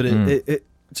 fine. But it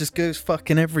just goes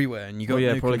fucking everywhere, and you got Oh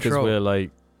yeah, no probably because control. we're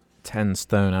like 10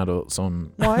 stone adults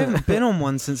on. Well, I haven't been on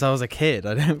one since I was a kid.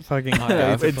 I don't fucking. I know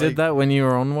have. to It did that when you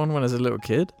were on one when I was a little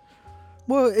kid.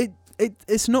 Well,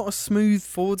 it's not a smooth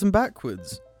forwards and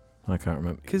backwards. I can't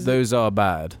remember. 'Cause Those are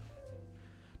bad.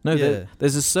 No, Yeah.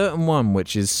 there's a certain one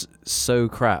which is so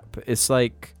crap. It's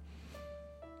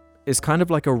kind of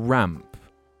like a ramp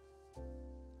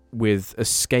with a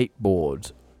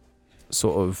skateboard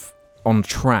sort of on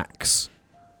tracks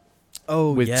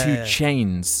Oh, with yeah. two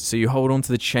chains. So you hold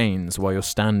onto the chains while you're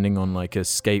standing on like a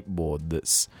skateboard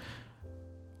that's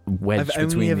wedged I've only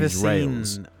between ever these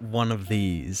rails. seen one of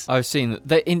these. I've seen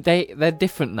they're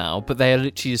different now, but they are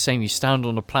literally the same. You stand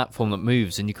on a platform that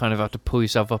moves, and you kind of have to pull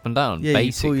yourself up and down. Yeah,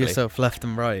 basically. you pull yourself left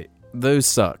and right. Those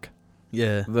suck.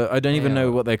 Yeah, I don't even Yeah.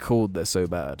 know what they're called. They're so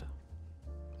bad.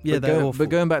 yeah, but they're awful. But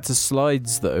going back to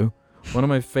slides, though, one of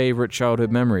my favourite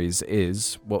childhood memories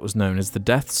is what was known as the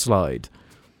death slide.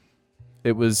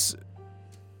 It was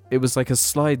like a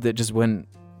slide that just went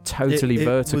totally it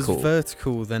vertical. was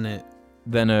vertical, then it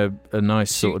then a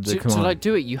nice sort of decline. To like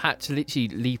do it, you had to literally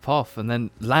leap off and then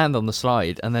land on the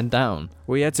slide and then down.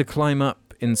 Well, you had to climb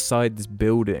up inside this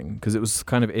building because it was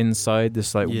kind of inside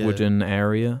this like wooden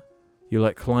area. You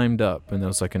like climbed up and there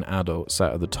was like an adult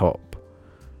sat at the top,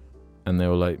 and they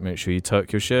were like, make sure you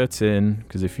tuck your shirt in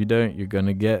because if you don't, you're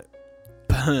gonna get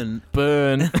burn.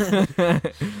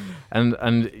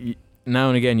 and now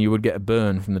and again you would get a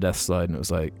burn from the death slide, and it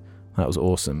was like, that was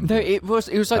awesome. No, it was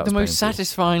like the most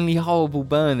satisfyingly horrible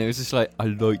burn. It was just like, I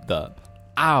like that.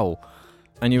 Ow.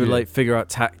 And you would like figure out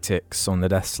tactics on the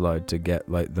death slide to get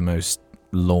like the most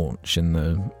launch in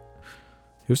the.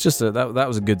 It was just that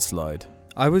was a good slide.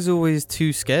 I was always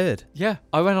too scared. Yeah,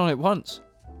 I went on it once.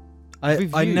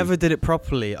 I never did it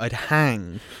properly. I'd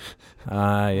hang.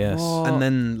 Yes. What? And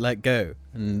then let go.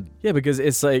 And yeah, because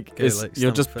it's like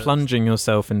you're just plunging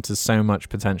yourself into so much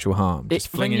potential harm. Just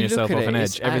flinging yourself off an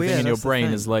edge. Everything in your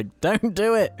brain is like, don't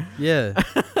do it. Yeah.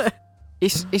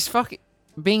 It's fucking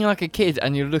being like a kid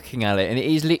and you're looking at it and it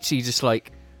is literally just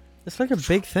like, it's like a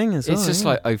big thing as well. It's just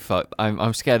like, oh fuck,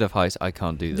 I'm scared of heights. I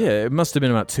can't do that. Yeah, it must have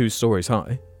been about 2 stories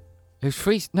high. It was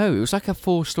 3. No, it was like a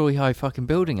 4-story high fucking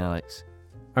building, Alex.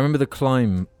 I remember the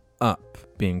climb up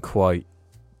being quite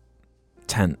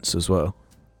tense as well.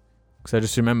 Because I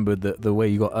just remembered that the way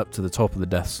you got up to the top of the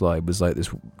death slide was like this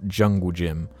jungle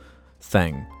gym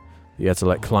thing. You had to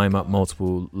like climb up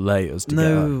multiple layers to get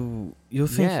up. No, you're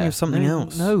thinking of something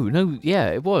else. No, yeah,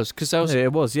 it was. Because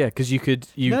because you could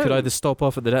either stop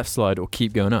off at the death slide or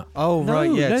keep going up. Oh,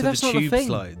 right, yeah, to that's the not tube the thing.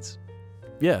 slides.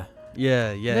 Yeah.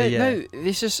 Yeah. No,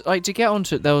 it's just like to get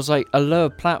onto it, there was like a lower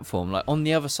platform, like on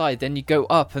the other side, then you go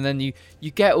up and then you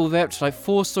get all the way up to like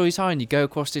 4 stories high and you go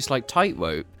across this like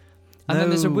tightrope. And then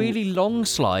there's a really long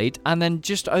slide, and then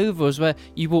just over is where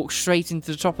you walk straight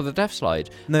into the top of the death slide.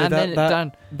 No,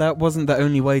 and that wasn't the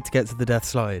only way to get to the death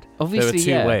slide. Obviously,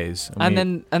 there were 2 ways. And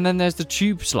then there's the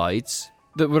tube slides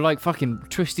that were like fucking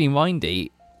twisty and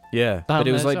windy. Yeah, but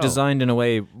it was like designed in a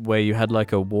way where you had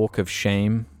like a walk of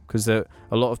shame, because a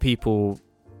lot of people,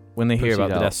 when they hear about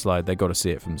the death slide, they got to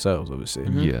see it for themselves, obviously.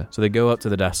 Mm-hmm. Yeah. So they go up to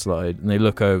the death slide and they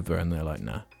look over and they're like,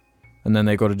 nah. And then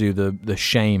they got to do the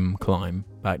shame climb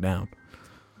back down.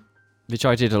 Which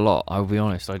I did a lot, I'll be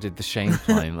honest. I did the shame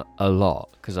climb a lot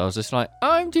because I was just like,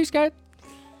 I'm too scared.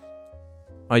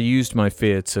 I used my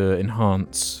fear to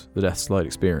enhance the death slide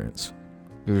experience.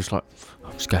 You were just like,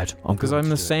 I'm scared. Because I'm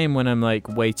the same when I'm like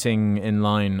waiting in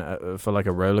line for like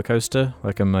a roller coaster.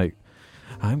 Like I'm like,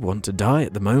 I want to die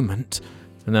at the moment.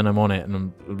 And then I'm on it and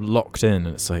I'm locked in and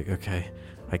it's like, okay,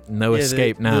 like no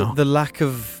escape now. The lack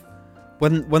of...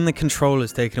 When the control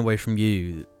is taken away from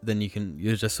you, then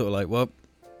you're just sort of like, well,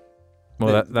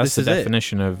 that's the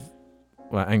definition of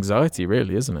anxiety,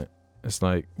 really, isn't it? It's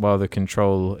like while the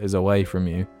control is away from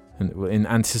you, and in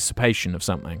anticipation of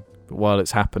something, but while it's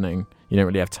happening, you don't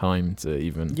really have time to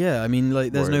even. Yeah, I mean,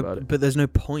 like there's no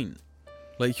point.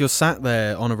 Like you're sat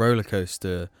there on a roller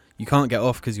coaster, you can't get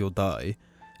off because you'll die.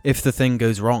 If the thing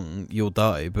goes wrong, you'll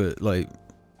die. But like,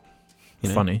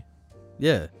 funny.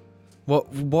 Yeah.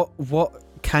 What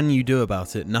can you do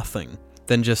about it? Nothing.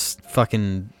 Then just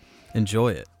fucking enjoy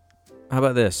it. How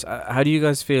about this? How do you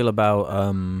guys feel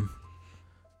about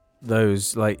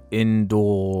those like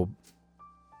indoor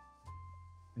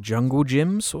jungle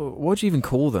gyms? Or what do you even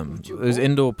call them? Those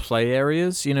indoor play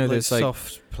areas? You know, there's like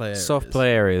soft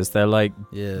play areas. They're like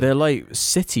they're like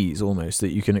cities almost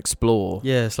that you can explore.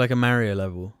 Yeah, it's like a Mario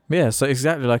level. Yeah, so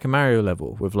exactly like a Mario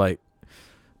level with like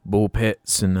ball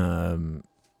pits and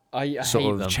I sort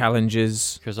hate of them.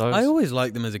 Challenges. Because I always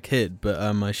liked them as a kid, but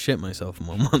I shit myself in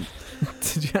 1 month.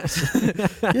 Did you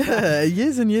actually? Yeah,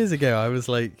 years and years ago, I was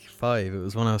like 5. It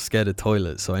was when I was scared of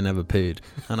toilets, so I never pooed.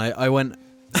 And I went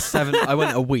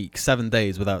a week, 7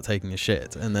 days without taking a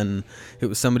shit, and then it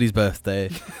was somebody's birthday,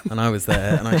 and I was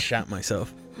there, and I shat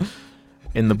myself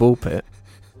In the ball pit?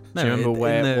 No, do you remember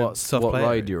what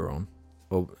ride you were on?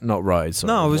 Well, not ride,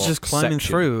 sorry. No, I was just climbing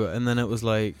through, and then it was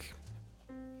like...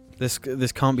 This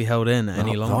can't be held in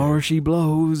any longer. There she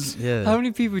blows. Yeah. How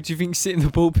many people do you think sit in the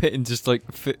ball pit and just like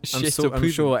shit or poop? I'm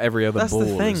sure every other That's ball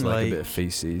the thing, is like a bit of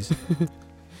feces.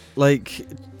 Like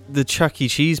the Chuck E.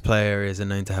 Cheese play areas are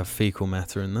known to have fecal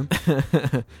matter in them.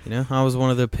 You know, I was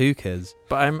one of the poo kids.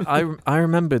 But I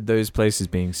remembered those places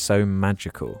being so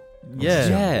magical.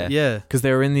 Yeah. Because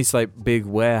they were in these like big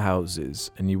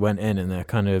warehouses, and you went in, and they're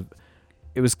kind of.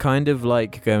 It was kind of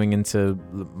like going into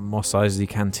Mos Eisley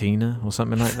Cantina or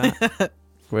something like that,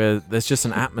 where there's just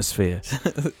an atmosphere.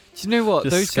 Do you know what?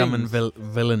 Just those scum things, and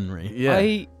villainry.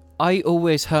 Yeah. I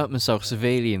always hurt myself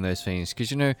severely in those things because,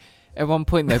 you know, at one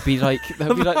point there'd be like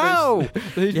How?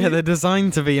 Yeah, they're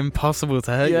designed to be impossible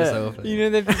to hurt Yeah. yourself. you know,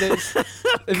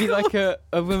 there'd be like a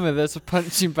woman that's a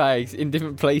punching bags in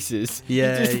different places.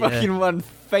 Yeah, You just yeah. fucking run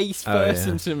face Oh, first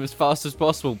yeah. into them as fast as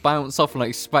possible, bounce off and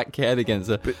like smack your head against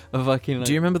a fucking. Like,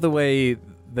 Do you remember the way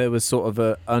there was sort of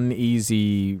an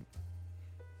uneasy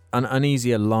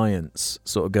alliance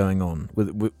sort of going on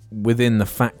within the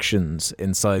factions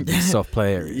inside these soft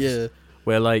play areas? Yeah.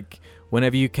 Where like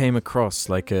whenever you came across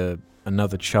like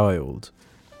another child,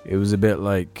 it was a bit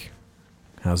like,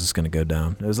 how's this going to go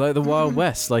down? It was like the Wild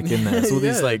West, like in there. It's all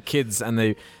these Yeah. like kids, and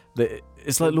they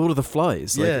it's like Lord of the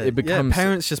Flies. Like, Yeah, it becomes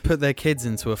parents just put their kids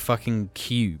into a fucking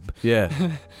cube. yeah,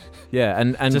 yeah,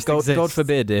 and Just God exists.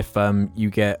 forbid if you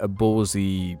get a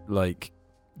ballsy like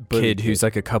kid who's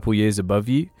like a couple years above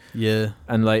you, Yeah.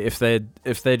 and like if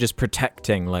they're just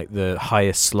protecting like the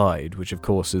highest slide, which of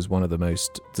course is one of the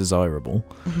most desirable,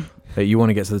 that you want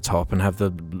to get to the top and have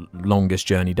the longest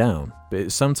journey down.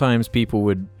 But sometimes people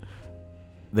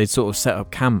they'd sort of set up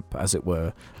camp, as it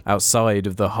were, outside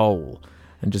of the hole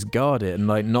and just guard it and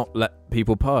like not let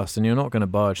people pass, and you're not going to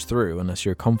barge through unless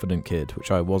you're a confident kid, which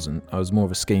I wasn't. I was more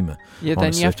of a schemer. yeah, then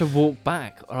honestly. you have to walk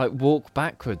back, or like walk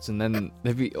backwards, and then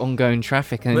there'd be ongoing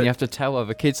traffic, and then But- you have to tell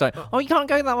other kids like, "Oh, you can't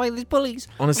go that way. There's bullies."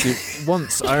 Honestly,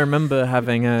 once I remember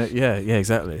having yeah,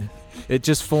 exactly. It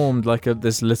just formed like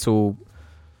this little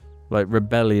like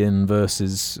rebellion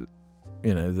versus,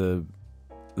 you know, the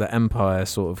empire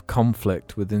sort of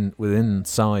conflict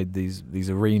inside these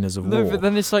arenas of No, war. but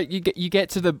then it's like you get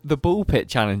to the ball pit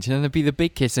challenge, and then there'd be the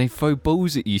big kids, and they throw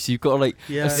balls at you, so you've got to like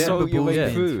Yeah. assault your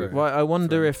way through. Well, I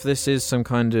wonder if this is some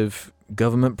kind of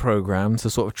government program to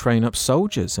sort of train up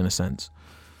soldiers in a sense.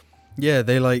 Yeah,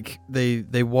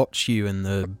 they watch you in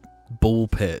the ball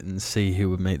pit and see who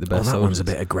would make the Oh, best that soldiers. one's a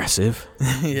bit aggressive.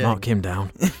 Yeah. Mark him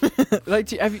down. Like,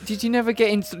 did you never get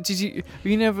into? Were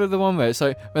you never the one where it's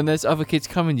like when there's other kids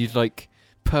coming, you'd like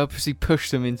purposely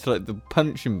push them into like the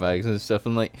punching bags and stuff,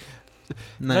 and like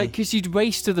No. because you'd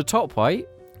race to the top, right,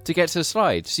 to get to the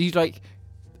slide, so you'd like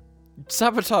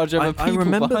sabotage other people I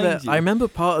remember behind that. you. I remember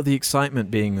part of the excitement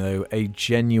being though a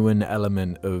genuine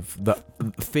element of the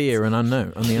fear and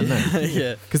unknown, and the unknown.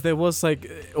 Yeah. Because there was like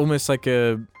almost like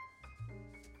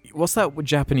what's that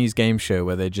Japanese game show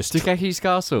where they just Takeshi's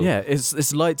Castle. yeah,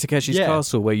 it's like Takeshi's Yeah.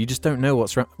 Castle where you just don't know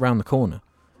what's round the corner,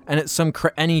 and it's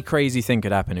any crazy thing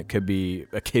could happen. It could be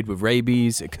a kid with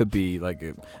rabies. It could be like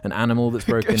an animal that's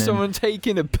broken in. Someone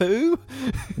taking a poo.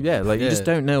 Yeah, like you just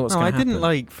don't know what's No, going I to happen. didn't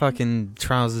like fucking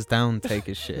trousers down take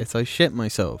a shit. I shit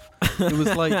myself. It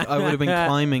was like I would have been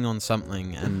climbing on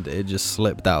something and it just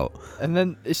slipped out. And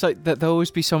then it's like that there'll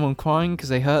always be someone crying because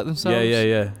they hurt themselves. Yeah.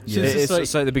 Yeah.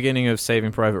 It's like the beginning of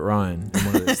Saving Private Ryan. In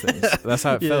one of those things. That's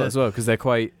how it felt Yeah. as well, because they're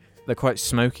quite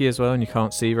smoky as well, and you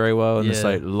can't see very well, and there's Yeah.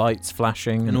 like lights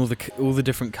flashing, And all the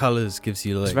different colours gives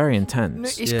you like it's very No,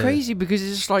 intense. it's Yeah. crazy because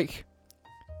it's just like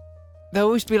there'll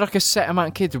always be like a set amount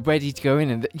of kids ready to go in,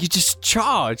 and you just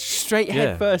charge straight Yeah.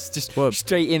 head first, just Well,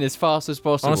 straight in as fast as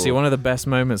possible. Honestly, one of the best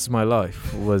moments of my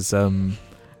life was I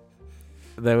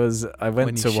when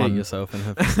went you to shit one. yourself in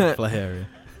a play area.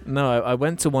 No, I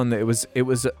went to one that it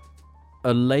was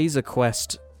a Laser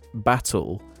Quest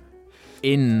battle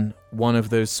in one of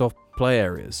those soft play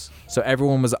areas. So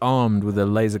everyone was armed with a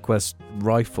Laser Quest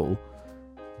rifle,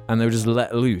 and they were just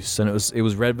let loose, and it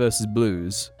was red versus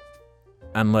blues,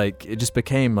 and like it just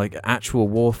became like actual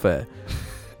warfare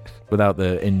without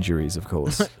the injuries, of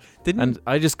course. And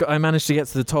I managed to get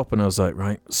to the top, and I was like,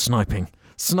 right, sniping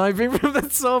from the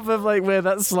top of like where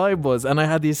that slide was, and I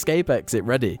had the escape exit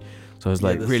ready. So I was Yeah,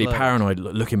 like the really slide. paranoid,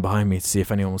 looking behind me to see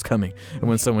if anyone was coming. And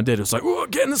when someone did, it was like, "Whoa,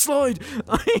 get in the slide!"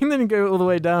 And then go all the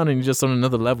way down, and you're just on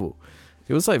another level.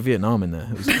 It was like Vietnam in there.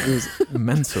 It was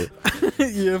mental.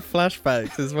 You have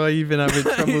flashbacks. That's why you've been having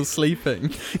trouble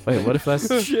sleeping. Wait, what if that's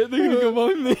shit, they're gonna go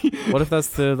behind me. what if that's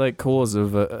the like cause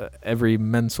of every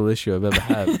mental issue I've ever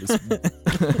had?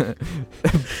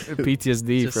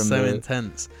 PTSD Just from so the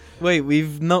intense. Wait,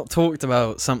 we've not talked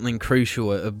about something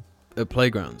crucial at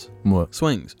playgrounds. what?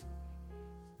 Swings.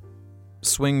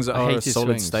 Swings I are a hated solid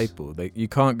swings. staple. You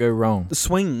can't go wrong.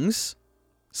 Swings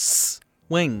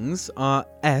are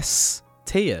S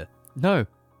tier. No,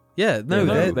 Yeah, no,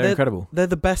 Yeah, they're they're incredible. They're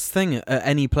the best thing at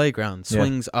any playground. Yeah.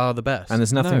 Swings are the best. And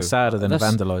there's nothing No, sadder than a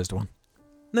that's- vandalized one.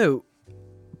 No,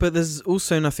 but there's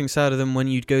also nothing sadder than when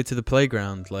you'd go to the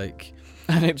playground, like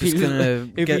and it'd just be gonna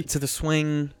it'd get be- to the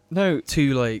swing no.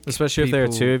 to like Especially if there are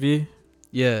people- two of you.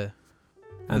 Yeah,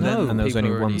 And No, then there was people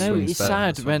only are one already No, swing it's set.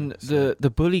 sad when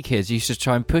the bully kids used to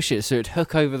try and push it so it'd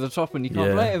hook over the top and you can't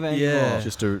Yeah. play it anymore.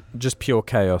 Yeah. Just pure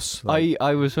chaos. Like,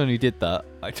 I was one who did that.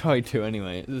 I tried to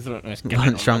anyway. This is not nice.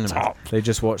 Weren't strong enough. they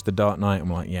just watched The Dark Knight and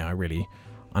were like, yeah,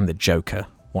 I'm the Joker.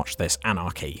 Watch this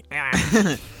anarchy.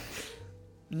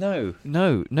 No,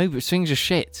 but swings are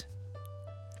shit.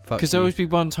 Fuck Because you. there always be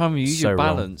one time you use So your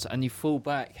wrong. balance and you fall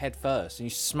back head first and you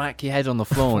smack your head on the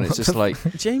floor and it's just like,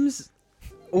 James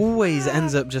always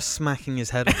ends up just smacking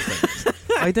his head on things.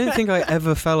 I don't think I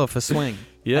ever fell off a swing.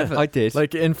 Yeah. Ever. I did.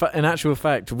 Like in actual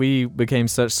fact, we became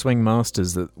such swing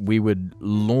masters that we would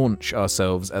launch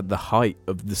ourselves at the height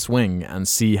of the swing and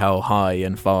see how high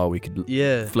and far we could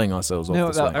Yeah. fling ourselves off No,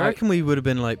 the that- swing. I reckon we would have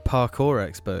been like parkour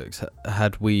experts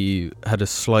had we had a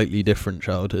slightly different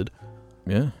childhood.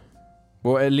 Yeah.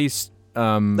 Well, at least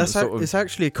That's sort of, it's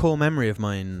actually a core memory of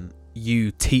mine. You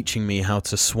teaching me how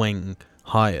to swing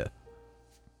higher.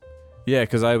 yeah,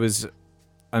 because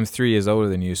I'm 3 years older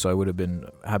than you, so I would have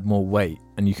had more weight,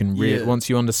 and you can really Yeah.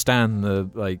 once you understand the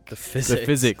The physics. the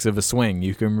physics of a swing,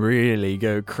 you can really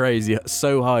go crazy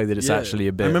so high that it's Yeah. actually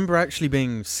a bit. I remember actually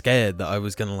being scared that I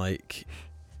was gonna like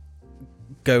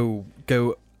go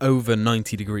over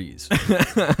 90 degrees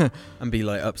and be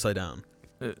like upside down.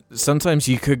 Sometimes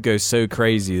you could go so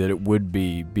crazy that it would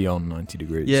be beyond 90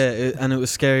 degrees. Yeah, and it was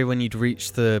scary when you'd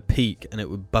reach the peak and it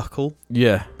would buckle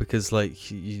Yeah. because like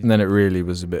you, And then it really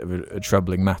was a bit of a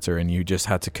troubling matter, and you just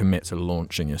had to commit to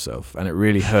launching yourself, and it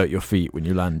really hurt your feet when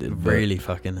you landed. but- really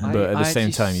fucking hurt. But at the same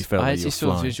time, you felt I that actually you're saw a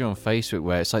flying. video on Facebook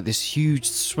where it's like this huge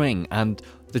swing and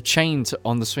the chain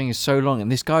on the swing is so long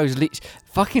and this guy was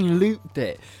fucking looped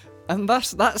it. And that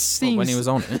seems... when he was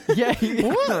on it. Yeah,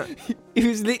 he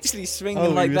was literally swinging Oh,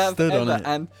 like he was that stood on forever it.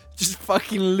 and just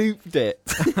fucking looped it.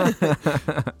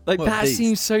 Like What a that beast.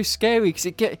 seems so scary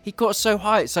because he got so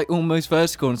high, it's like almost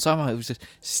vertical, and somehow it was just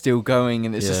still going,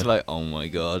 and it's just Yeah. like, oh my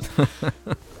god.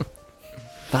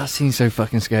 That seems so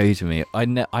fucking scary to me.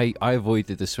 I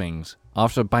avoided the swings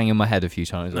after banging my head a few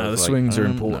times. I No, the was like, swings are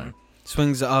no. important.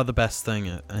 Swings are the best thing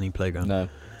at any playground. No,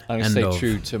 I'm gonna End stay of.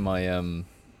 true to my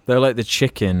They're like the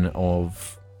chicken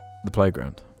of the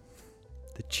playground.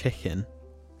 The chicken.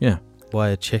 Yeah. Why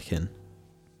a chicken?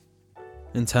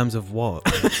 In terms of what?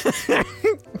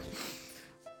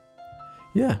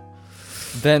 Yeah.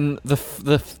 Then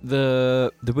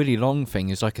the really long thing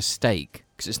is like a steak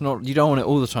because it's not, you don't want it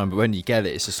all the time, but when you get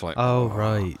it, it's just like Oh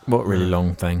right. What really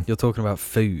long thing? You're talking about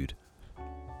food.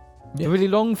 the really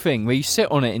long thing where you sit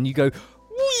on it and you go.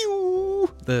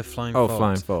 Whew. The flying Oh, fox.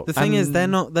 flying fox. The thing is, they're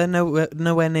And-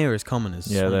 nowhere near as common as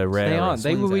Yeah, they're swings. rare. They aren't.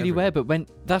 They were Swings really everywhere. rare, but when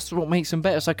that's what makes them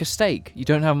better. It's like a steak. You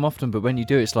don't have them often, but when you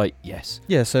do, it's like yes.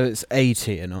 Yeah, so it's A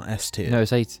tier, not S tier. No,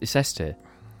 it's S tier.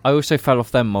 I also fell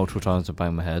off them multiple times and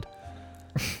banged my head.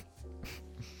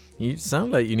 You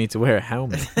sound like you need to wear a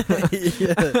helmet.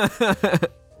 Yeah.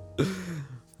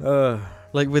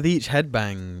 Like with each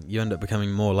headbang, you end up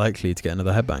becoming more likely to get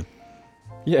another headbang.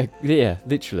 Yeah,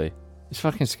 literally. It's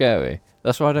fucking scary.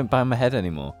 That's why I don't bang my head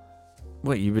anymore.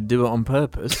 What, you would do it on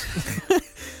purpose?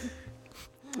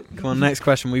 Come on, next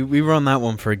question. We were on that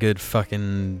one for a good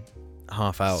fucking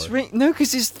half hour. No,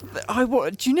 because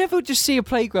do you never just see a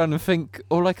playground and think,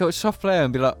 or like a soft player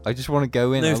and be like, I just want to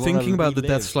go in. I No, wanna thinking about the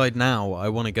relive. death slide now, I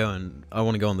want to go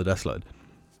on the death slide.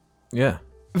 Yeah.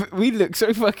 We look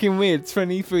so fucking weird.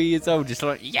 23 years old, just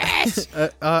like yes.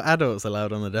 Are adults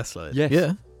allowed on the death slide? Yes.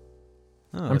 Yeah.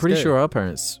 Oh, I'm that's pretty good. sure our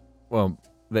parents, well,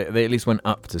 they at least went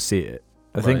up to see it.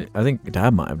 I Right. think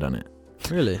Dad might have done it.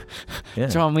 Really? Yeah.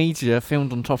 John Media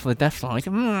filmed on top of the death slide.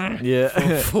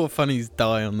 Yeah. Four funnies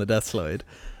die on the death slide.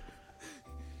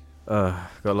 Got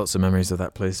lots of memories of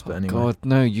that place, but anyway. God,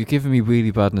 no! You're giving me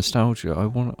really bad nostalgia. I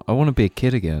want to be a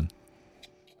kid again.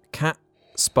 Cat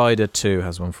Spider 2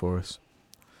 has one for us.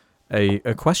 A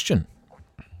question.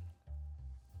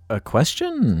 A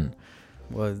question.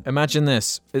 Well, Imagine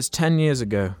this. It's 10 years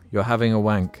ago. You're having a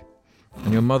wank.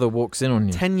 And your mother walks in on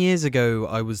you. 10 years ago,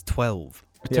 I was 12.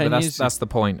 Yeah, 10 but years that's the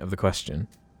point of the question.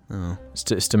 Oh.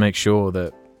 It's to make sure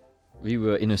that We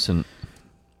were innocent.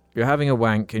 you're having a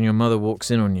wank and your mother walks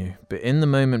in on you. But in the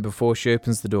moment before she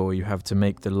opens the door, you have to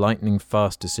make the lightning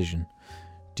fast decision.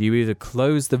 Do you either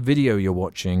close the video you're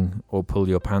watching or pull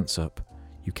your pants up?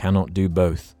 You cannot do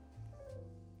both.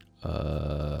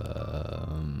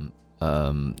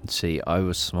 See, I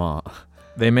was smart.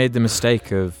 They made the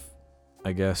mistake of,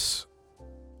 I guess,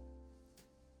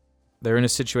 they're in a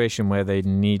situation where they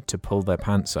need to pull their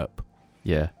pants up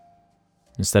Yeah,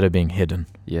 instead of being hidden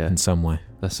yeah. in some way.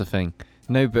 That's the thing.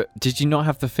 No, but did you not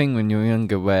have the thing when you were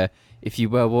younger where if you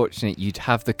were watching it, you'd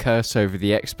have the cursor over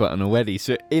the X button already?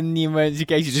 So in the emergency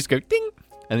case, you just go ding,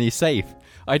 and you're safe.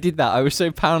 I did that. I was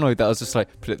so paranoid that I was just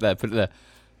like, put it there.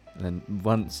 And then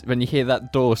once, when you hear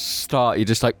that door start, you're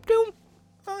just like, boom.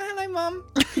 Oh, hello, Mum.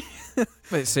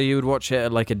 Wait, so you would watch it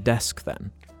at like a desk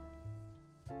then?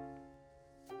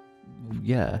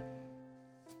 Yeah.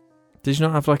 Did you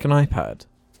not have like an iPad?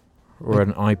 Or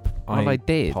an Well, I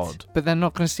did. iPod? But they're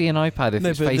not going to see an iPad if No,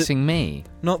 it's but facing me.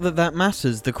 Not that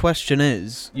matters. The question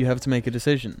is, you have to make a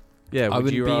decision. Yeah, I would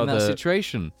wouldn't you be in that rather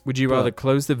situation. would you rather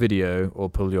close the video or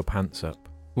pull your pants up?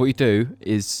 What you do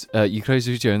is you close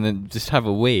the video and then just have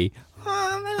a wee.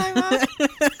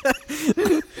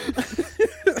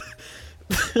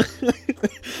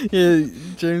 Yeah,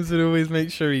 James would always make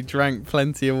sure he drank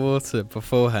plenty of water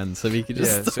beforehand so he could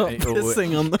just Yeah, so stop he-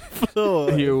 pissing on the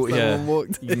floor. He- if yeah. someone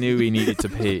walked You knew he needed to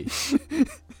pee.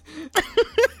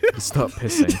 Stop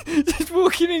pissing. Just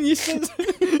walking in your sense.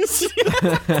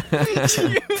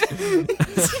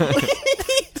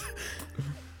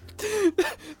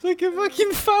 Like a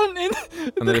fucking fountain.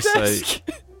 And they're just like,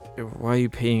 why are you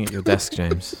peeing at your desk,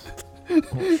 James?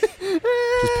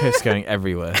 Just piss going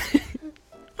everywhere.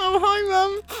 Oh, hi,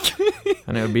 Mum.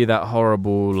 And it would be that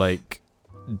horrible, like,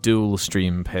 dual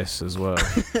stream piss as well.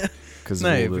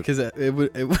 No, because it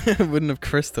wouldn't have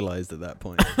crystallized at that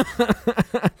point.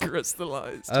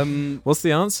 crystallized. What's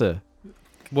the answer?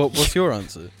 what's your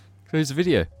answer? Close the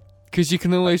video. Because you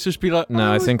can always just be like,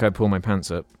 No, oh, I think I pull my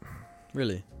pants up.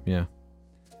 Really? Yeah.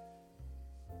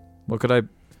 What could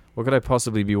I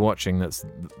possibly be watching that's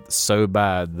so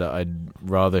bad that I'd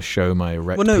rather show my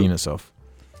erect penis off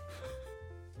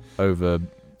over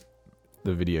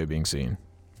the video being seen?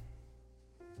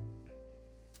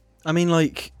 I mean,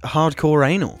 like, hardcore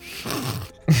anal.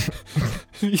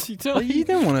 you Like, you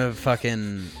don't want to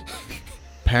fucking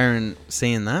parent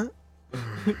seeing that.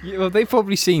 Yeah, well, they've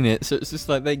probably seen it, so it's just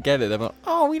like they get it. They're like,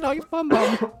 oh, we like Bum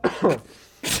Bum. Well,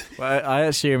 I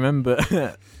actually remember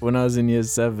when I was in year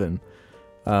 7,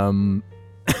 I'd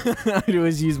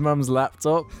always use Mum's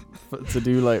laptop to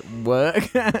do like work,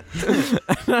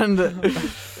 and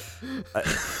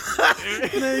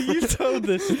No, you told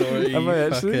this story. Have I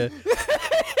actually?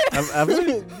 Have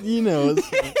I? You know.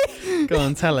 Go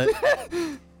on, tell it.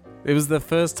 It was the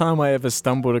first time I ever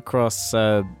stumbled across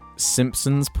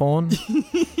Simpsons porn.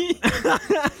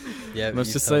 Yeah, I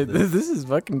was just like, this is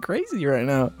fucking crazy right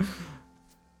now.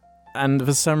 And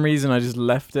for some reason, I just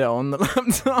left it on the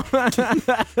laptop.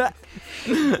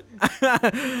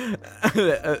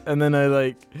 And then I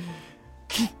like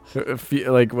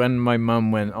when my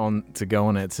mum went on to go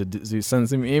on it to send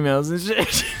some emails and shit,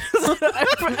 she just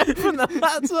opened the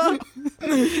laptop,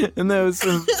 and there was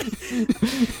some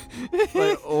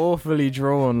like awfully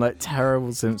drawn, like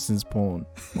terrible Simpsons porn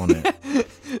on it.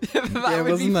 Yeah, it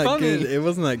wasn't that good. It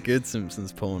wasn't that good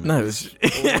Simpsons porn. No,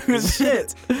 it was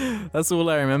shit. That's all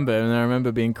I remember, and I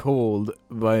remember being called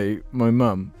by my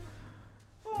mum,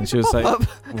 and she was like,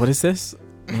 "What is this?"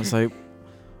 And I was like,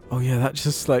 "Oh yeah, that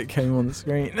just like came on the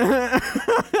screen."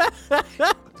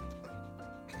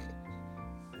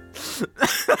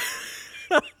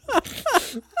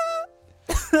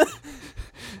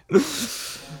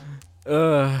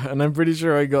 And I'm pretty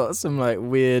sure I got some like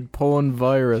weird porn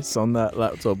virus on that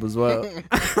laptop as well.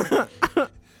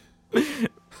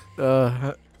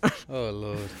 Oh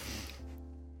Lord.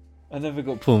 I never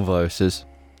got porn viruses.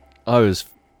 I was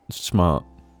smart.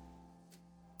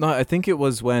 No, I think it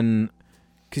was when,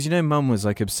 because Mum was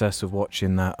like obsessed with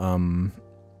watching that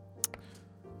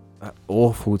that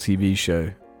awful TV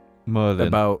show Merlin.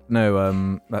 about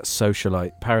that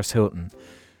socialite Paris Hilton.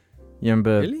 You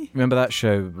remember that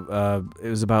show? It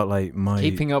was about like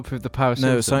Keeping Up with the Paris No, it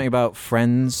Hilton. was something about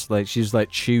friends. Like she's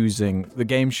like choosing. The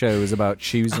game show was about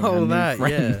choosing. Oh, a new that,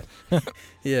 friend. yeah.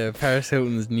 Yeah, Paris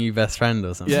Hilton's new best friend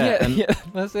or something. Yeah, yeah,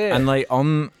 that's it. And like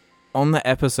on the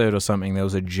episode or something, there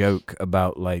was a joke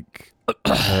about like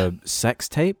a sex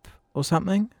tape or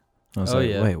something. I was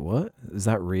wait, what? Is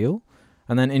that real?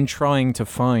 And then in trying to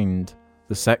find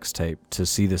the sex tape to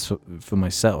see this for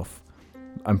myself,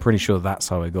 I'm pretty sure that's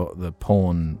how I got the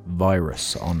porn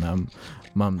virus on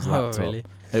Mum's laptop. Oh, really?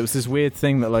 It was this weird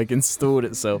thing that like installed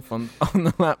itself on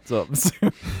the laptop.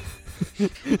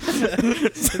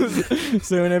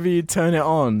 So whenever you turn it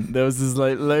on, there was this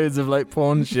like loads of like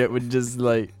porn shit would just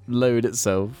like load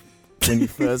itself when you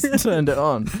first turned it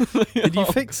on. Did you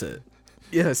fix it?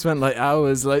 Yeah, I spent like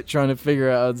hours like trying to figure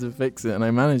out how to fix it, and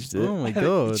I managed it. Oh my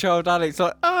god. Child Alex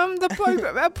like, the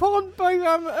program, porn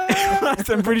program.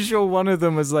 I'm pretty sure one of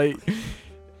them was like,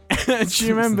 do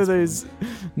you remember those?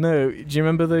 No, do you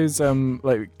remember those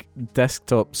like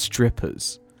desktop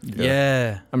strippers?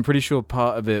 Yeah. I'm pretty sure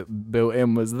part of it built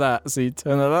in was that. So you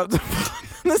turn the laptop on,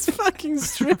 and this fucking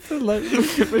stripper like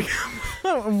would come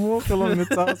out and walk along the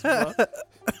taskbar.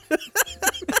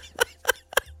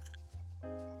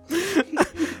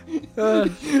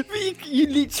 You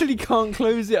literally can't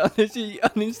close it unless you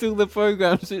uninstall the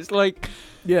program. So it's like,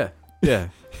 Yeah.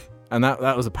 And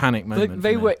that was a panic moment. like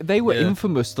for me. they were Yeah.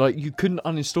 infamous. Like you couldn't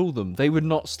uninstall them. They would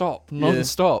not stop,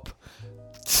 non-stop.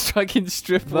 Fucking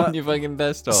strip on your fucking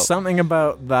desktop. Something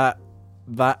about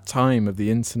that time of the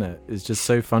internet is just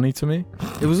so funny to me.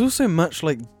 It was also much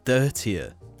like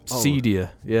dirtier.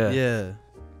 Seedier. Yeah.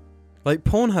 Like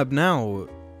Pornhub now,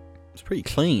 it's pretty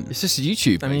clean. It's just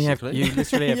YouTube. I mean, basically. you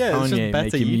literally have Yeah, it's just Kanye better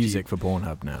making YouTube. music for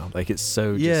Pornhub now. Like, it's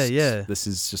so Yeah, just, yeah. this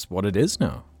is just what it is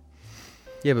now.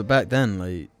 Yeah, but back then,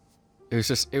 like, It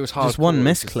was hard. just one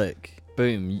misclick.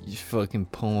 Boom, you fucking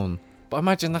porn. But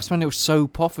imagine that's when it was so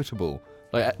profitable.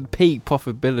 Like at peak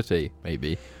profitability,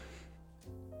 maybe.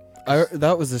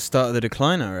 That was the start of the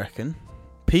decline, I reckon.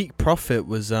 Peak profit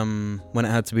was when it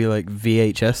had to be like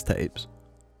VHS tapes.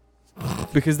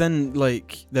 Because then,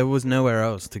 like, there was nowhere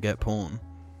else to get porn.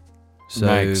 So,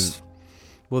 Mags.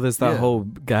 Well, there's that Yeah. whole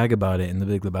gag about it in The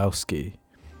Big Lebowski,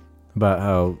 about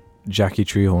how Jackie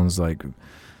Treehorn's like,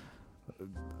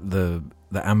 the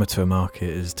amateur market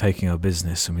is taking our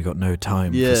business and we got no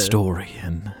time Yeah. for story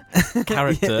and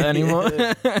character Yeah, anymore.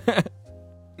 yeah.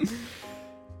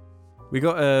 We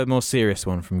got a more serious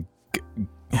one from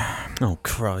Oh,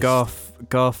 Christ.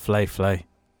 Garth Flay.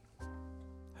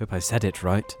 Hope I said it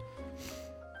right.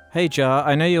 Hey Jar,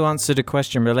 I know you answered a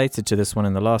question related to this one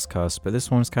in the last cast, but this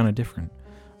one's kind of different.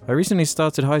 I recently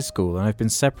started high school and I've been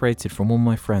separated from all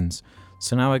my friends,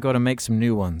 so now I gotta make some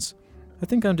new ones. I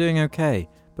think I'm doing okay,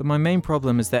 but my main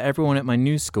problem is that everyone at my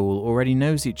new school already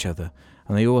knows each other,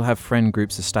 and they all have friend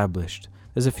groups established.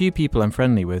 There's a few people I'm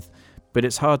friendly with, but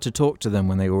it's hard to talk to them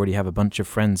when they already have a bunch of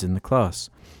friends in the class.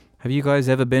 Have you guys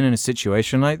ever been in a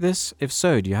situation like this? If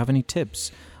so, do you have any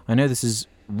tips? I know this is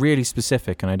really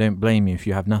specific, and I don't blame you if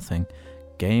you have nothing.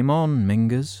 Game on,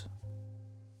 Mingers.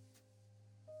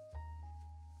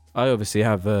 I obviously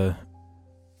have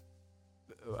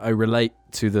I relate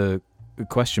to the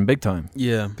question big time,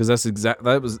 Yeah. because that's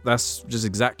just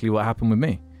exactly what happened with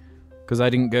me. Because I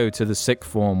didn't go to the sixth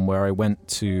form where I went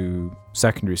to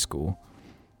secondary school.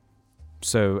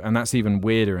 So, and that's even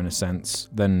weirder in a sense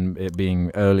than it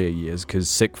being earlier years, because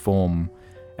sixth form,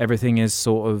 everything is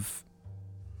sort of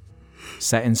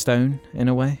set in stone in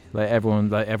a way.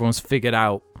 Everyone's figured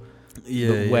out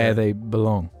where they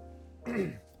belong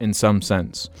in some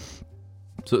sense.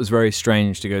 So it was very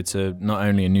strange to go to not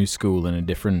only a new school in a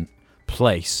different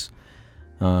place,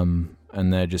 and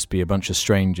there just be a bunch of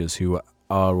strangers who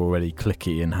are already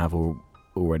cliquey and have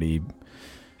already,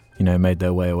 made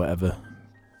their way or whatever.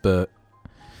 But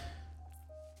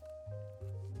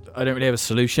I don't really have a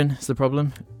solution. Is the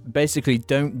problem? Basically,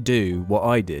 don't do what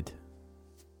I did,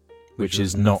 which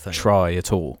is not nothing. try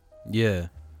at all. Yeah.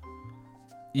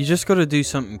 You just got to do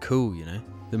something cool,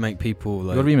 to make people You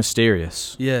like. gotta be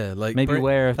mysterious. Yeah, like Maybe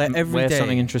wear every day.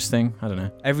 something interesting. I don't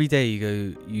know. Every day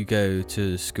you go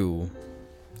to school,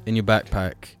 in your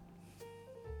backpack,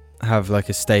 have like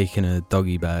a steak in a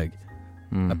doggy bag,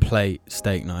 a plate,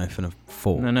 steak knife, and a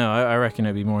fork. No. I reckon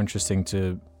it'd be more interesting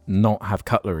to not have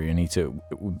cutlery and eat it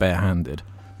barehanded.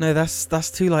 No,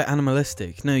 that's too like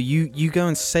animalistic. No, you go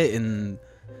and sit in.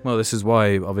 Well, this is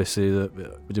why obviously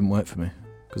it didn't work for me,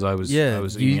 because I was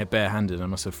eating it barehanded. I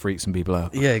must have freaked some people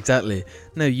out. Yeah, exactly.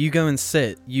 No, you go and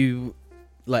sit. You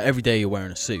like every day you're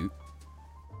wearing a suit.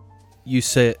 You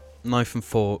sit, knife and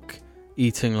fork,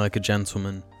 eating like a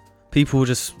gentleman. People will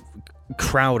just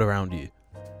crowd around you.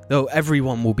 Oh,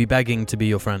 everyone will be begging to be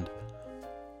your friend.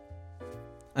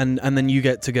 And then you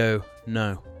get to go,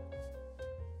 no.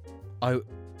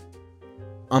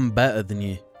 I'm better than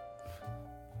you.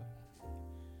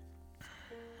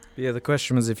 Yeah, the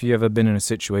question was if you ever been in a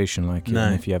situation like it, No.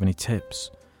 and if you have any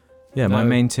tips. Yeah, my No.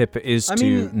 main tip is I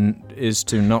is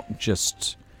to not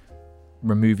just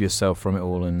remove yourself from it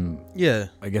all and Yeah.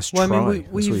 I guess Well, try. I mean,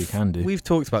 That's what you can do. We've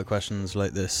talked about questions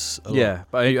like this a lot. Yeah,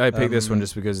 but I picked this one Um,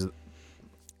 just because.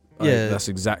 yeah. That's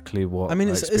exactly what I mean,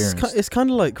 I experienced. it's kind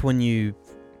of like when you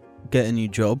get a new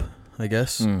job, I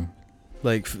guess. Mm.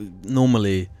 Like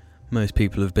normally, most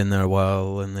people have been there a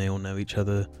while and they all know each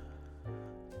other,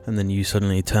 and then you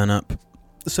suddenly turn up.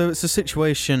 So it's a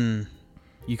situation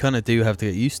you kind of do have to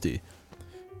get used to.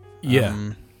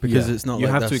 Yeah, because Yeah. it's not. You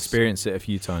like have to that's- experience it a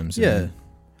few times. Yeah,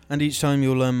 and each time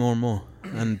you'll learn more and more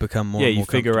and become more. Yeah, and you more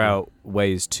figure comfortable. out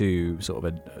ways to sort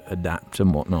of adapt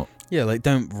and whatnot. Yeah, like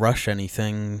don't rush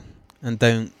anything, and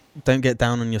don't get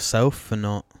down on yourself for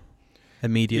not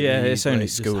immediately. Yeah, it's only like,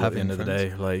 just school at the having end of the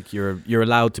friends. day. Like you're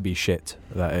allowed to be shit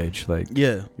at that age. Like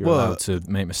Yeah, you're well, allowed to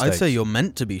make mistakes. I'd say you're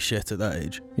meant to be shit at that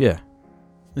age. Yeah,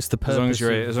 It's the purpose.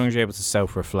 as long as you're able to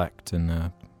self-reflect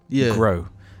and grow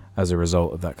as a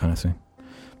result of that kind of thing.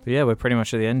 But yeah, we're pretty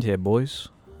much at the end here, boys.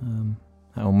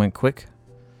 That one went quick.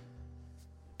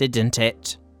 Didn't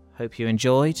it? Hope you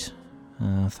enjoyed.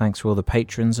 Thanks for all the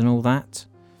patrons and all that.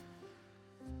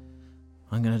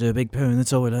 I'm going to do a big poo in the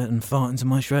toilet and fart into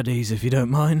my shreddies, if you don't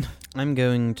mind. I'm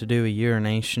going to do a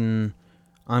urination.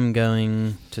 I'm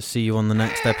going to see you on the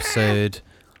next episode.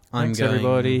 Thanks,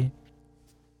 everybody.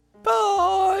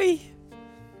 Bye!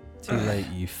 Too late,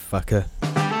 you fucker.